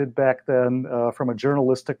as you did back then from a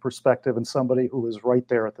journalistic perspective and somebody who was right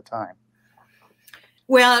there at the time.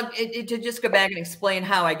 Well, to just go back and explain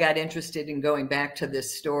how I got interested in going back to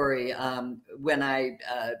this story, when I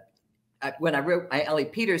wrote my Ellie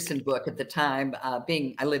Peterson book at the time,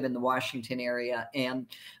 I live in the Washington area, and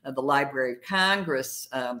the Library of Congress,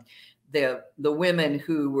 the women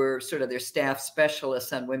who were sort of their staff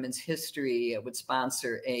specialists on women's history would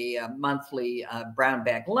sponsor a monthly brown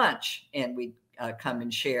bag lunch, and we'd come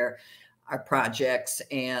and share our projects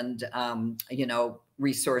and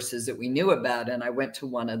resources that we knew about. And I went to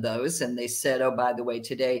one of those, and they said, oh, by the way,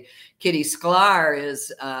 today Kitty Sklar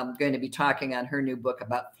is going to be talking on her new book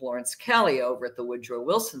about Florence Kelley over at the Woodrow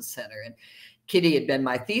Wilson Center. And Kitty had been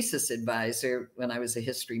my thesis advisor when I was a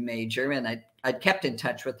history major, and I'd kept in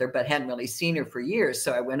touch with her, but hadn't really seen her for years.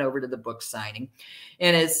 So I went over to the book signing,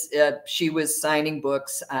 and as she was signing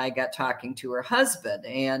books, I got talking to her husband,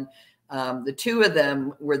 and the two of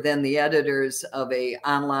them were then the editors of a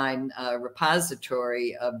online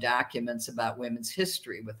repository of documents about women's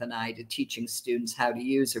history, with an eye to teaching students how to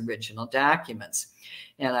use original documents.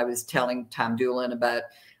 And I was telling Tom Doolin about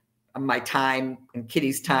my time and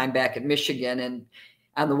Kitty's time back in Michigan, and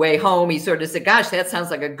on the way home, he sort of said, gosh, that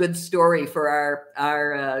sounds like a good story for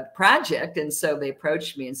our project. And so they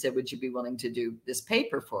approached me and said, would you be willing to do this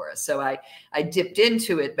paper for us? So I dipped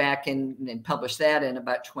into it back and published that in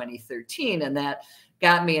about 2013. And that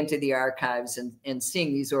got me into the archives and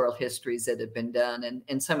seeing these oral histories that had been done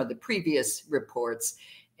and some of the previous reports.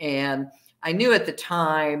 And I knew at the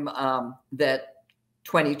time that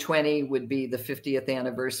 2020 would be the 50th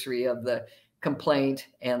anniversary of the complaint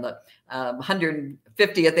and the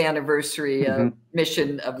 150th anniversary of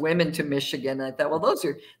mission of women to Michigan. I thought, well,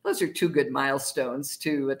 those are two good milestones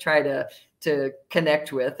to try to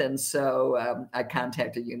connect with. And so I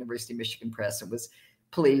contacted University of Michigan Press and was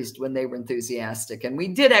pleased when they were enthusiastic. And we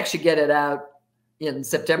did actually get it out in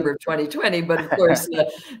September of 2020, but of course the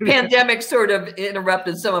pandemic sort of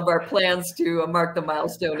interrupted some of our plans to mark the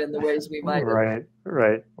milestone in the ways we might have.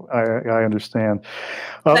 Right. I understand.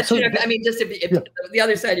 But so, I mean, just if the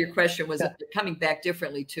other side of your question was coming back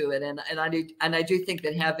differently to it, and I do think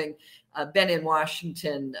that having been in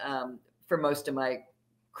Washington for most of my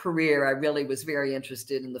career, I really was very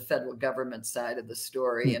interested in the federal government side of the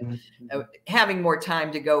story, and having more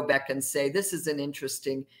time to go back and say, this is an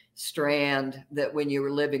interesting strand that when you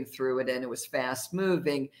were living through it and it was fast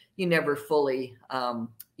moving, you never fully,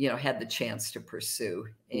 had the chance to pursue.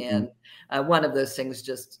 And one of those things,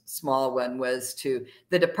 just small one, was to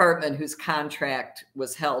the department whose contract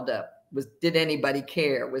was held up. Did anybody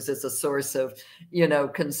care? Was this a source of,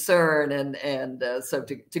 concern? And so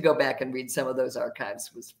to go back and read some of those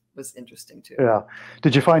archives was interesting too. Yeah.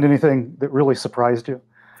 Did you find anything that really surprised you?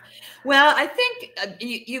 Well, I think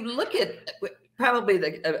you look at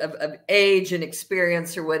probably of age and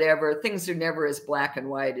experience or whatever, things are never as black and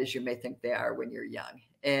white as you may think they are when you're young.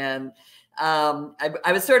 And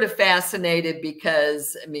I was sort of fascinated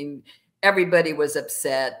because, I mean, everybody was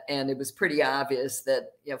upset, and it was pretty obvious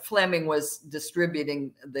that Fleming was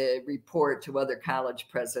distributing the report to other college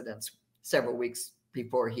presidents several weeks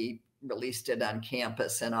before he released it on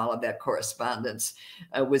campus, and all of that correspondence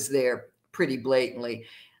was there pretty blatantly.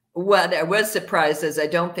 What I was surprised is I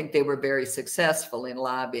don't think they were very successful in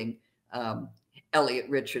lobbying Elliot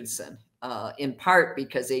Richardson, in part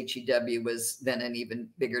because HEW was then an even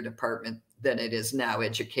bigger department than it is now.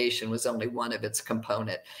 Education was only one of its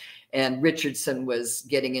component. And Richardson was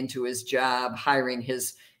getting into his job, hiring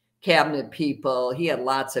his cabinet people. He had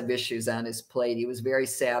lots of issues on his plate. He was very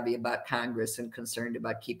savvy about Congress and concerned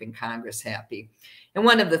about keeping Congress happy. And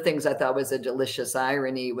one of the things I thought was a delicious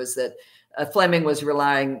irony was that Fleming was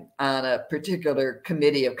relying on a particular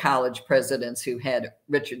committee of college presidents who had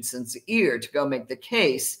Richardson's ear to go make the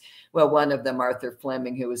case. Well, one of them, Arthur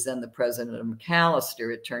Fleming, who was then the president of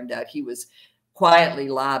Macalester, it turned out he was quietly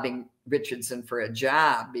lobbying Richardson for a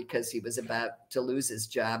job because he was about to lose his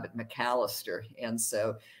job at Macalester. And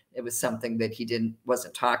so it was something that he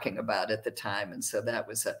wasn't talking about at the time. And so that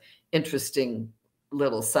was an interesting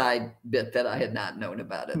little side bit that I had not known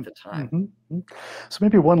about at the time. So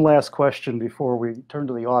maybe one last question before we turn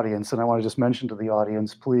to the audience, and I want to just mention to the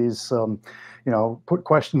audience, please, put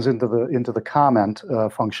questions into the comment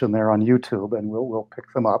function there on YouTube, and we'll pick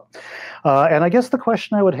them up. And I guess the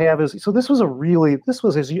question I would have is, so this was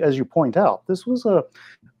as you point out, this was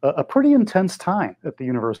a pretty intense time at the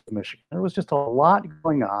University of Michigan. There was just a lot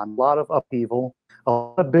going on, a lot of upheaval, a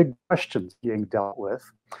lot of big questions being dealt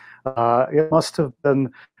with. It must have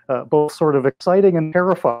been both sort of exciting and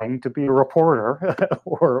terrifying to be a reporter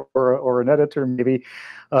or an editor, maybe,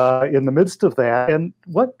 in the midst of that. And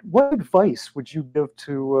what advice would you give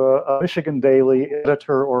to a Michigan Daily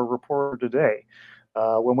editor or reporter today,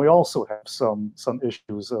 when we also have some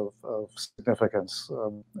issues of significance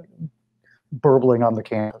burbling on the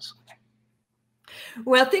campus?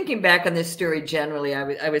 Well, thinking back on this story generally,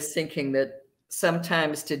 I was thinking that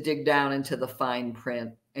sometimes to dig down into the fine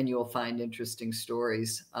print and you'll find interesting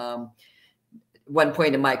stories. One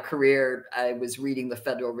point in my career, I was reading the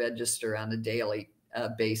Federal Register on a daily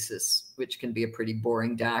basis, which can be a pretty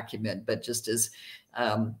boring document. But just as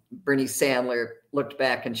Bernie Sandler looked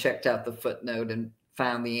back and checked out the footnote and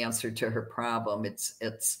found the answer to her problem,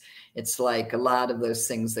 it's like a lot of those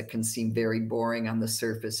things that can seem very boring on the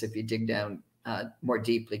surface, if you dig down more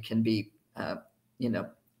deeply, can be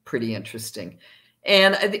pretty interesting.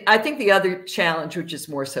 And I think the other challenge, which is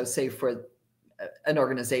more so, say, for an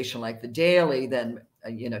organization like the Daily than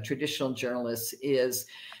traditional journalists, is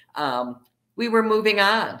we were moving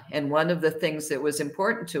on. And one of the things that was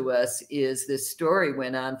important to us is this story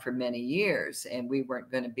went on for many years, and we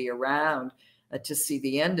weren't going to be around to see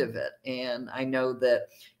the end of it. And I know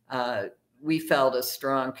that we felt a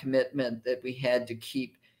strong commitment that we had to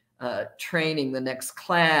keep training the next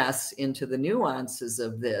class into the nuances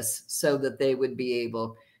of this so that they would be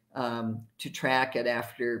able to track it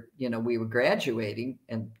after, we were graduating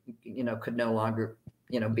and, could no longer,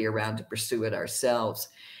 be around to pursue it ourselves.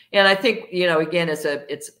 And I think, again, it's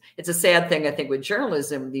a sad thing. I think with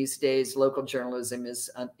journalism these days, local journalism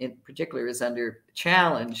in particular is under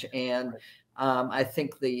challenge. And I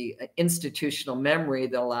think the institutional memory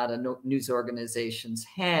that a lot of news organizations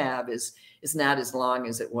have is not as long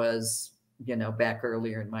as it was, back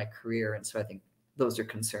earlier in my career. And so I think those are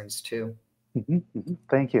concerns too. Mm-hmm, mm-hmm.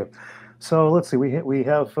 Thank you. So let's see. We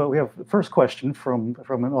have the first question from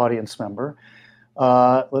an audience member.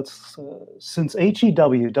 Since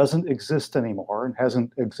HEW doesn't exist anymore and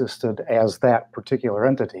hasn't existed as that particular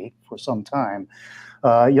entity for some time,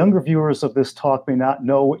 younger viewers of this talk may not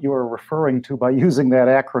know what you are referring to by using that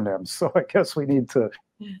acronym. So I guess we need to.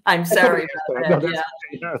 I'm sorry about that.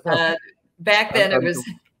 Yeah. Back then it was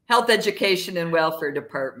Health, Education, and Welfare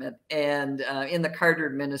Department. And in the Carter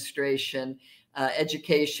administration,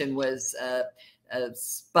 education was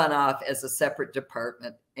spun off as a separate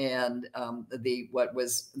department. And what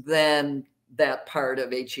was then that part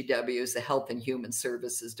of HEW is the Health and Human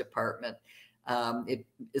Services Department. It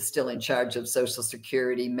is still in charge of Social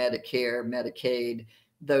Security, Medicare, Medicaid,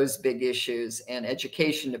 those big issues. And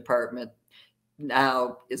Education Department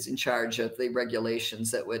now is in charge of the regulations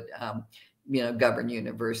that would, govern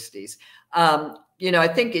universities. I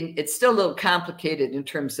think it's still a little complicated in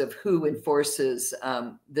terms of who enforces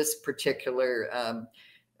this particular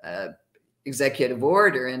executive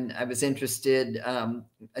order. And I was interested,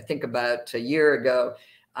 I think about a year ago,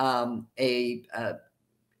 a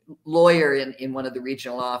lawyer in one of the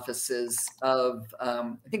regional offices of,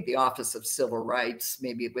 I think the Office of Civil Rights,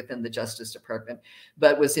 maybe within the Justice Department,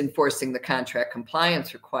 but was enforcing the contract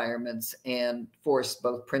compliance requirements and forced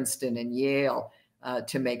both Princeton and Yale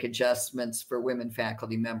to make adjustments for women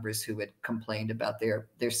faculty members who had complained about their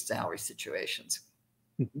salary situations.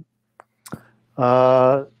 Mm-hmm.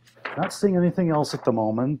 Not seeing anything else at the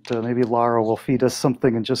moment. Maybe Lara will feed us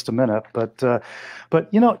something in just a minute, but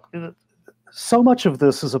so much of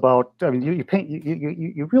this is about, I mean,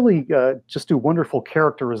 you really just do wonderful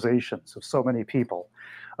characterizations of so many people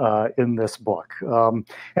in this book. And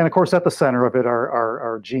of course, at the center of it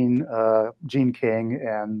are Jean King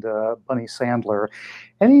and Bunny Sandler.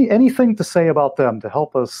 Anything to say about them to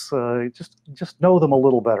help us just know them a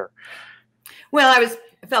little better? Well,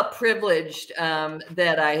 I felt privileged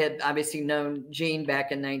that I had obviously known Jean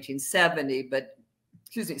back in 1970, but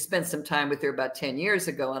spent some time with her about 10 years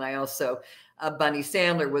ago. And I also, Bunny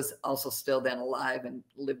Sandler was also still then alive and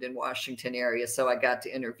lived in Washington area. So I got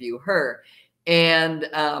to interview her. And,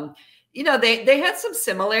 they had some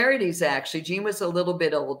similarities, actually. Jean was a little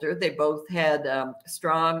bit older. They both had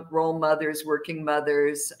strong role mothers, working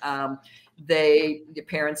mothers. The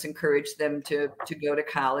parents encouraged them to go to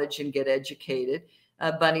college and get educated.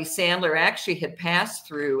 Bunny Sandler actually had passed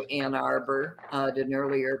through Ann Arbor at an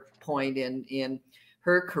earlier point in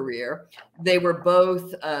her career. They were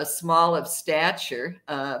both small of stature.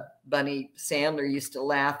 Bunny Sandler used to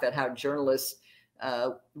laugh at how journalists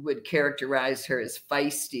would characterize her as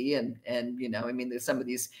feisty, and there's some of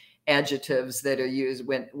these adjectives that are used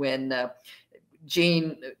when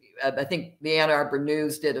Jean, I think the Ann Arbor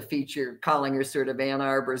News did a feature calling her sort of Ann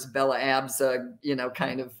Arbor's Bella Abzug, you know,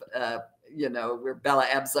 kind of, you know, we're Bella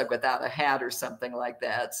Abzug without a hat or something like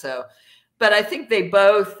that. So, but I think they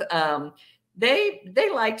both, they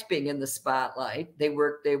liked being in the spotlight. They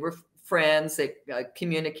were friends. They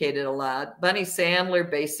communicated a lot. Bunny Sandler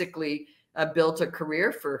basically built a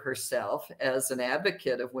career for herself as an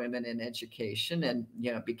advocate of women in education, and,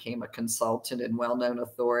 you know, became a consultant and well-known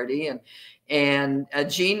authority. And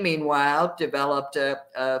Jean, meanwhile, developed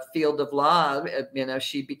a field of law. You know,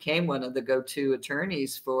 she became one of the go-to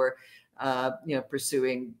attorneys for, you know,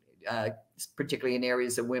 pursuing, particularly in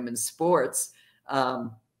areas of women's sports,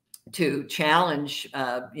 to challenge,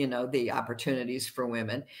 you know, the opportunities for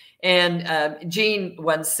women. And Jean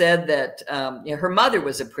once said that, you know, her mother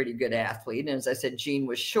was a pretty good athlete. And as I said, Jean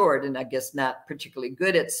was short and I guess not particularly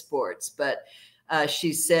good at sports, but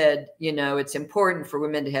she said, you know, it's important for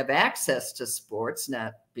women to have access to sports,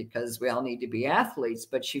 not because we all need to be athletes,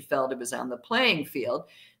 but she felt it was on the playing field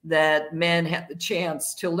that men had the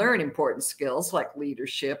chance to learn important skills like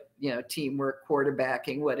leadership, you know, teamwork,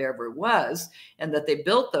 quarterbacking, whatever it was, and that they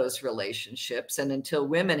built those relationships. And until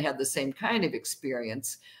women had the same kind of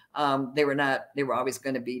experience, they were always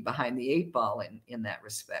going to be behind the eight ball in that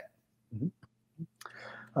respect.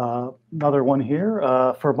 Another one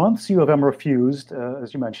here. For months, U of M refused,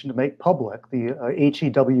 as you mentioned, to make public the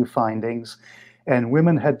HEW findings, and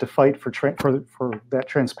women had to fight for that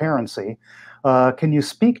transparency. Can you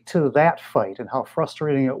speak to that fight and how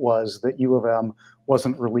frustrating it was that U of M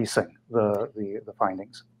wasn't releasing the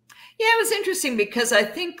findings? Yeah, it was interesting because I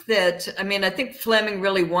think that, I mean, I think Fleming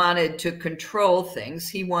really wanted to control things.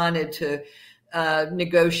 He wanted to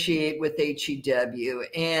negotiate with HEW.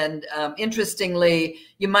 And interestingly,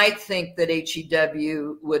 you might think that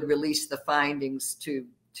HEW would release the findings to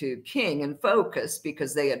King and Focus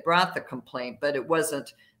because they had brought the complaint, but it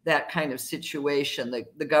wasn't that kind of situation.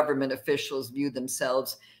 The government officials viewed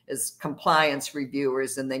themselves as compliance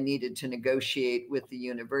reviewers, and they needed to negotiate with the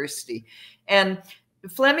university. And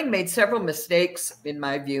Fleming made several mistakes, in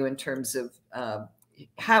my view, in terms of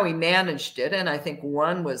how he managed it. And I think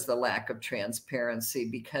one was the lack of transparency,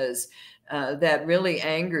 because that really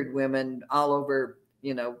angered women all over,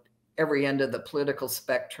 you know, every end of the political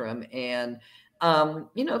spectrum. And,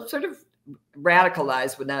 you know, sort of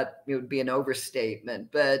radicalized would be an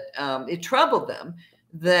overstatement, but it troubled them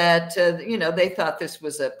that, you know, they thought this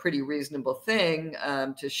was a pretty reasonable thing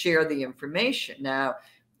to share the information. Now,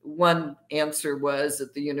 one answer was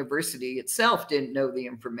that the university itself didn't know the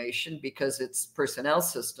information because its personnel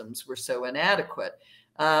systems were so inadequate.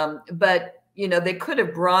 But, you know, they could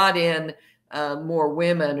have brought in more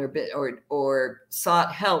women or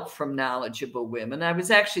sought help from knowledgeable women. I was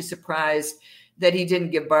actually surprised that he didn't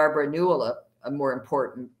give Barbara Newell a more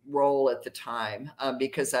important role at the time,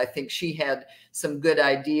 because I think she had some good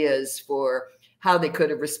ideas for how they could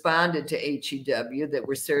have responded to HEW that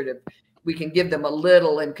were sort of, we can give them a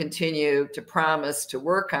little and continue to promise to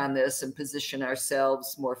work on this and position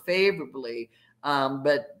ourselves more favorably.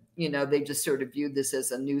 But, you know, they just sort of viewed this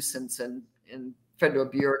as a nuisance, and federal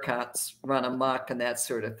bureaucrats run amok and that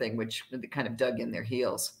sort of thing, which they kind of dug in their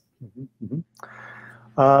heels.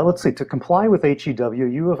 Let's see, to comply with HEW,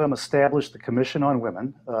 U of M established the Commission on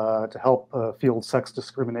Women to help field sex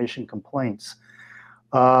discrimination complaints.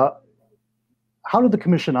 How did the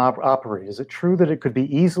commission operate? Is it true that it could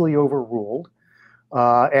be easily overruled?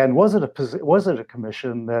 And was it a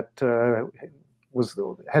commission that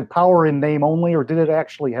had power in name only, or did it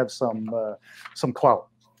actually have some clout?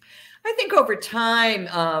 I think over time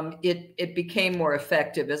it became more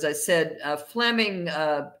effective. As I said, Fleming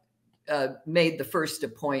made the first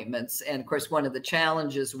appointments, and of course one of the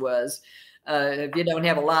challenges was, if you don't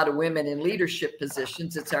have a lot of women in leadership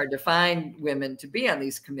positions, it's hard to find women to be on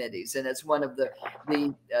these committees. And it's one of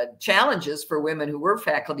the challenges for women who were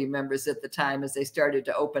faculty members at the time. As they started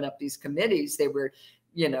to open up these committees, they were,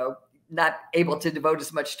 you know, not able to devote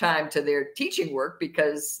as much time to their teaching work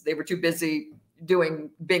because they were too busy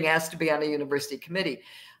being asked to be on a university committee.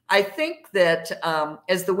 I think that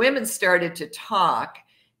as the women started to talk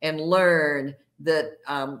and learn, that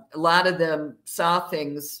a lot of them saw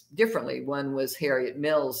things differently. One was Harriet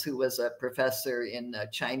Mills, who was a professor in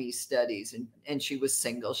Chinese studies, and she was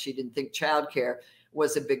single. She didn't think childcare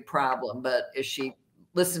was a big problem, but as she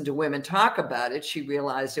listened to women talk about it, she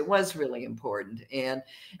realized it was really important. And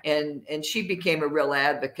she became a real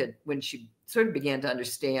advocate when she sort of began to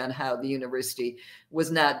understand how the university was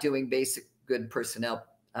not doing basic good personnel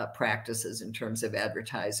practices in terms of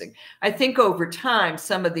advertising. I think over time,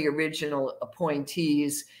 some of the original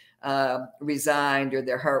appointees resigned or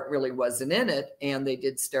their heart really wasn't in it. And they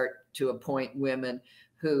did start to appoint women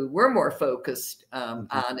who were more focused on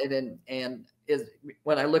it. And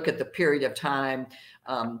when I look at the period of time,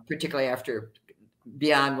 particularly after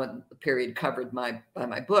beyond what the period covered by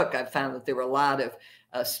my book, I found that there were a lot of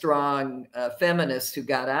strong feminists who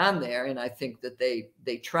got on there. And I think that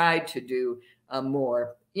they tried to do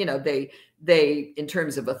more. You know, they in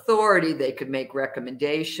terms of authority, they could make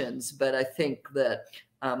recommendations, but I think that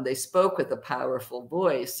they spoke with a powerful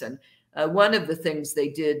voice. And one of the things they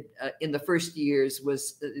did in the first years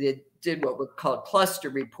was they did what were called cluster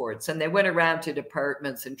reports, and they went around to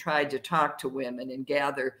departments and tried to talk to women and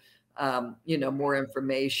gather more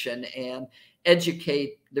information and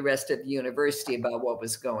educate the rest of the university about what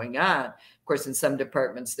was going on. Of course, in some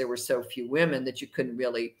departments, there were so few women that you couldn't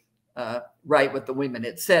really write what the women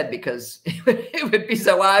had said, because it would be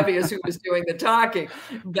so obvious who was doing the talking.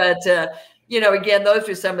 But, again, those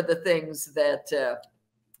are some of the things that,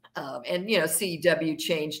 CEW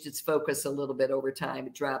changed its focus a little bit over time.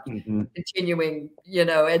 It dropped continuing,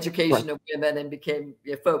 education of women and became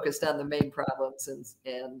focused on the main problems.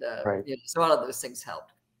 So all of those things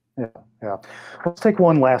helped. Yeah. Let's take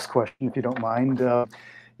one last question, if you don't mind.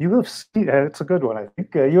 You have seen, it's a good one, I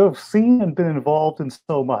think. You have seen and been involved in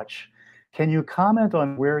so much. Can you comment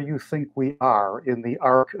on where you think we are in the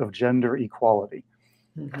arc of gender equality?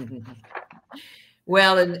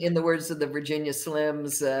 Well, in the words of the Virginia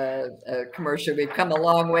Slims commercial, we've come a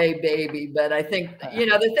long way, baby. But I think,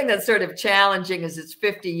 the thing that's sort of challenging is it's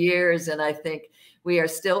 50 years, and I think we are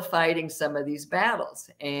still fighting some of these battles.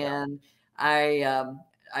 And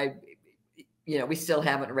we still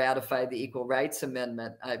haven't ratified the Equal Rights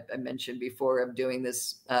Amendment. I mentioned before, I'm doing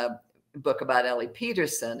this book about Ellie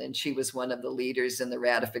Peterson, and she was one of the leaders in the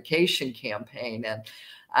ratification campaign. And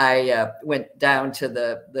I went down to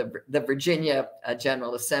the Virginia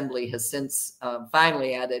General Assembly has since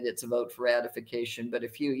finally added its vote for ratification. But a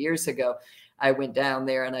few years ago, I went down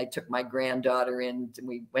there and I took my granddaughter in, and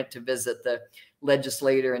we went to visit the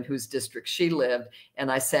legislator in whose district she lived.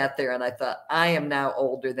 And I sat there and I thought, I am now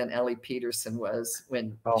older than Ellie Peterson was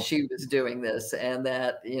when she was doing this. And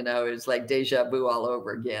that, it was like deja vu all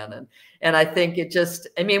over again. And I think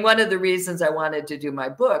one of the reasons I wanted to do my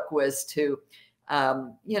book was to,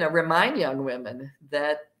 remind young women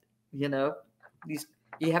that, you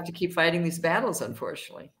have to keep fighting these battles,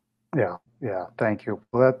 unfortunately. Yeah. Thank you.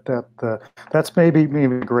 Well, that's maybe a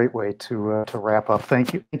great way to wrap up.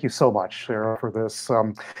 Thank you so much, Sara, for this.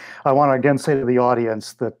 I want to again say to the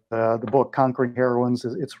audience that the book Conquering Heroines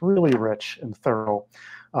it's really rich and thorough,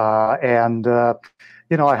 and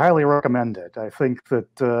I highly recommend it. I think that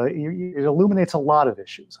it illuminates a lot of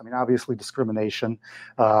issues. I mean, obviously discrimination,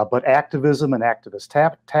 but activism and activist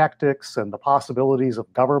tactics, and the possibilities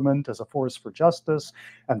of government as a force for justice,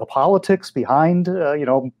 and the politics behind,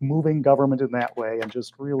 moving government in that way, and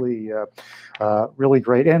just really, really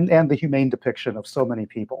great, and the humane depiction of so many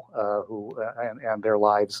people who and their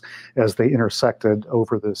lives as they intersected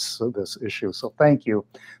over this issue. So thank you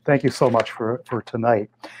so much for tonight.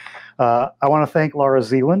 I want to thank Laura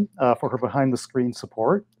Zeeland for her behind-the-screen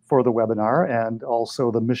support for the webinar, and also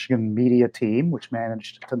the Michigan Media team, which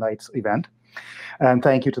managed tonight's event. And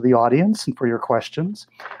thank you to the audience and for your questions.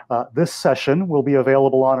 This session will be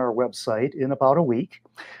available on our website in about a week.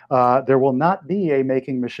 There will not be a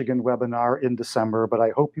Making Michigan webinar in December, but I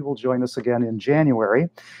hope you will join us again in January.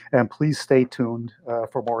 And please stay tuned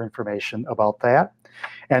for more information about that.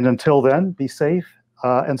 And until then, be safe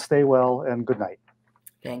and stay well, and good night.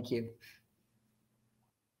 Thank you.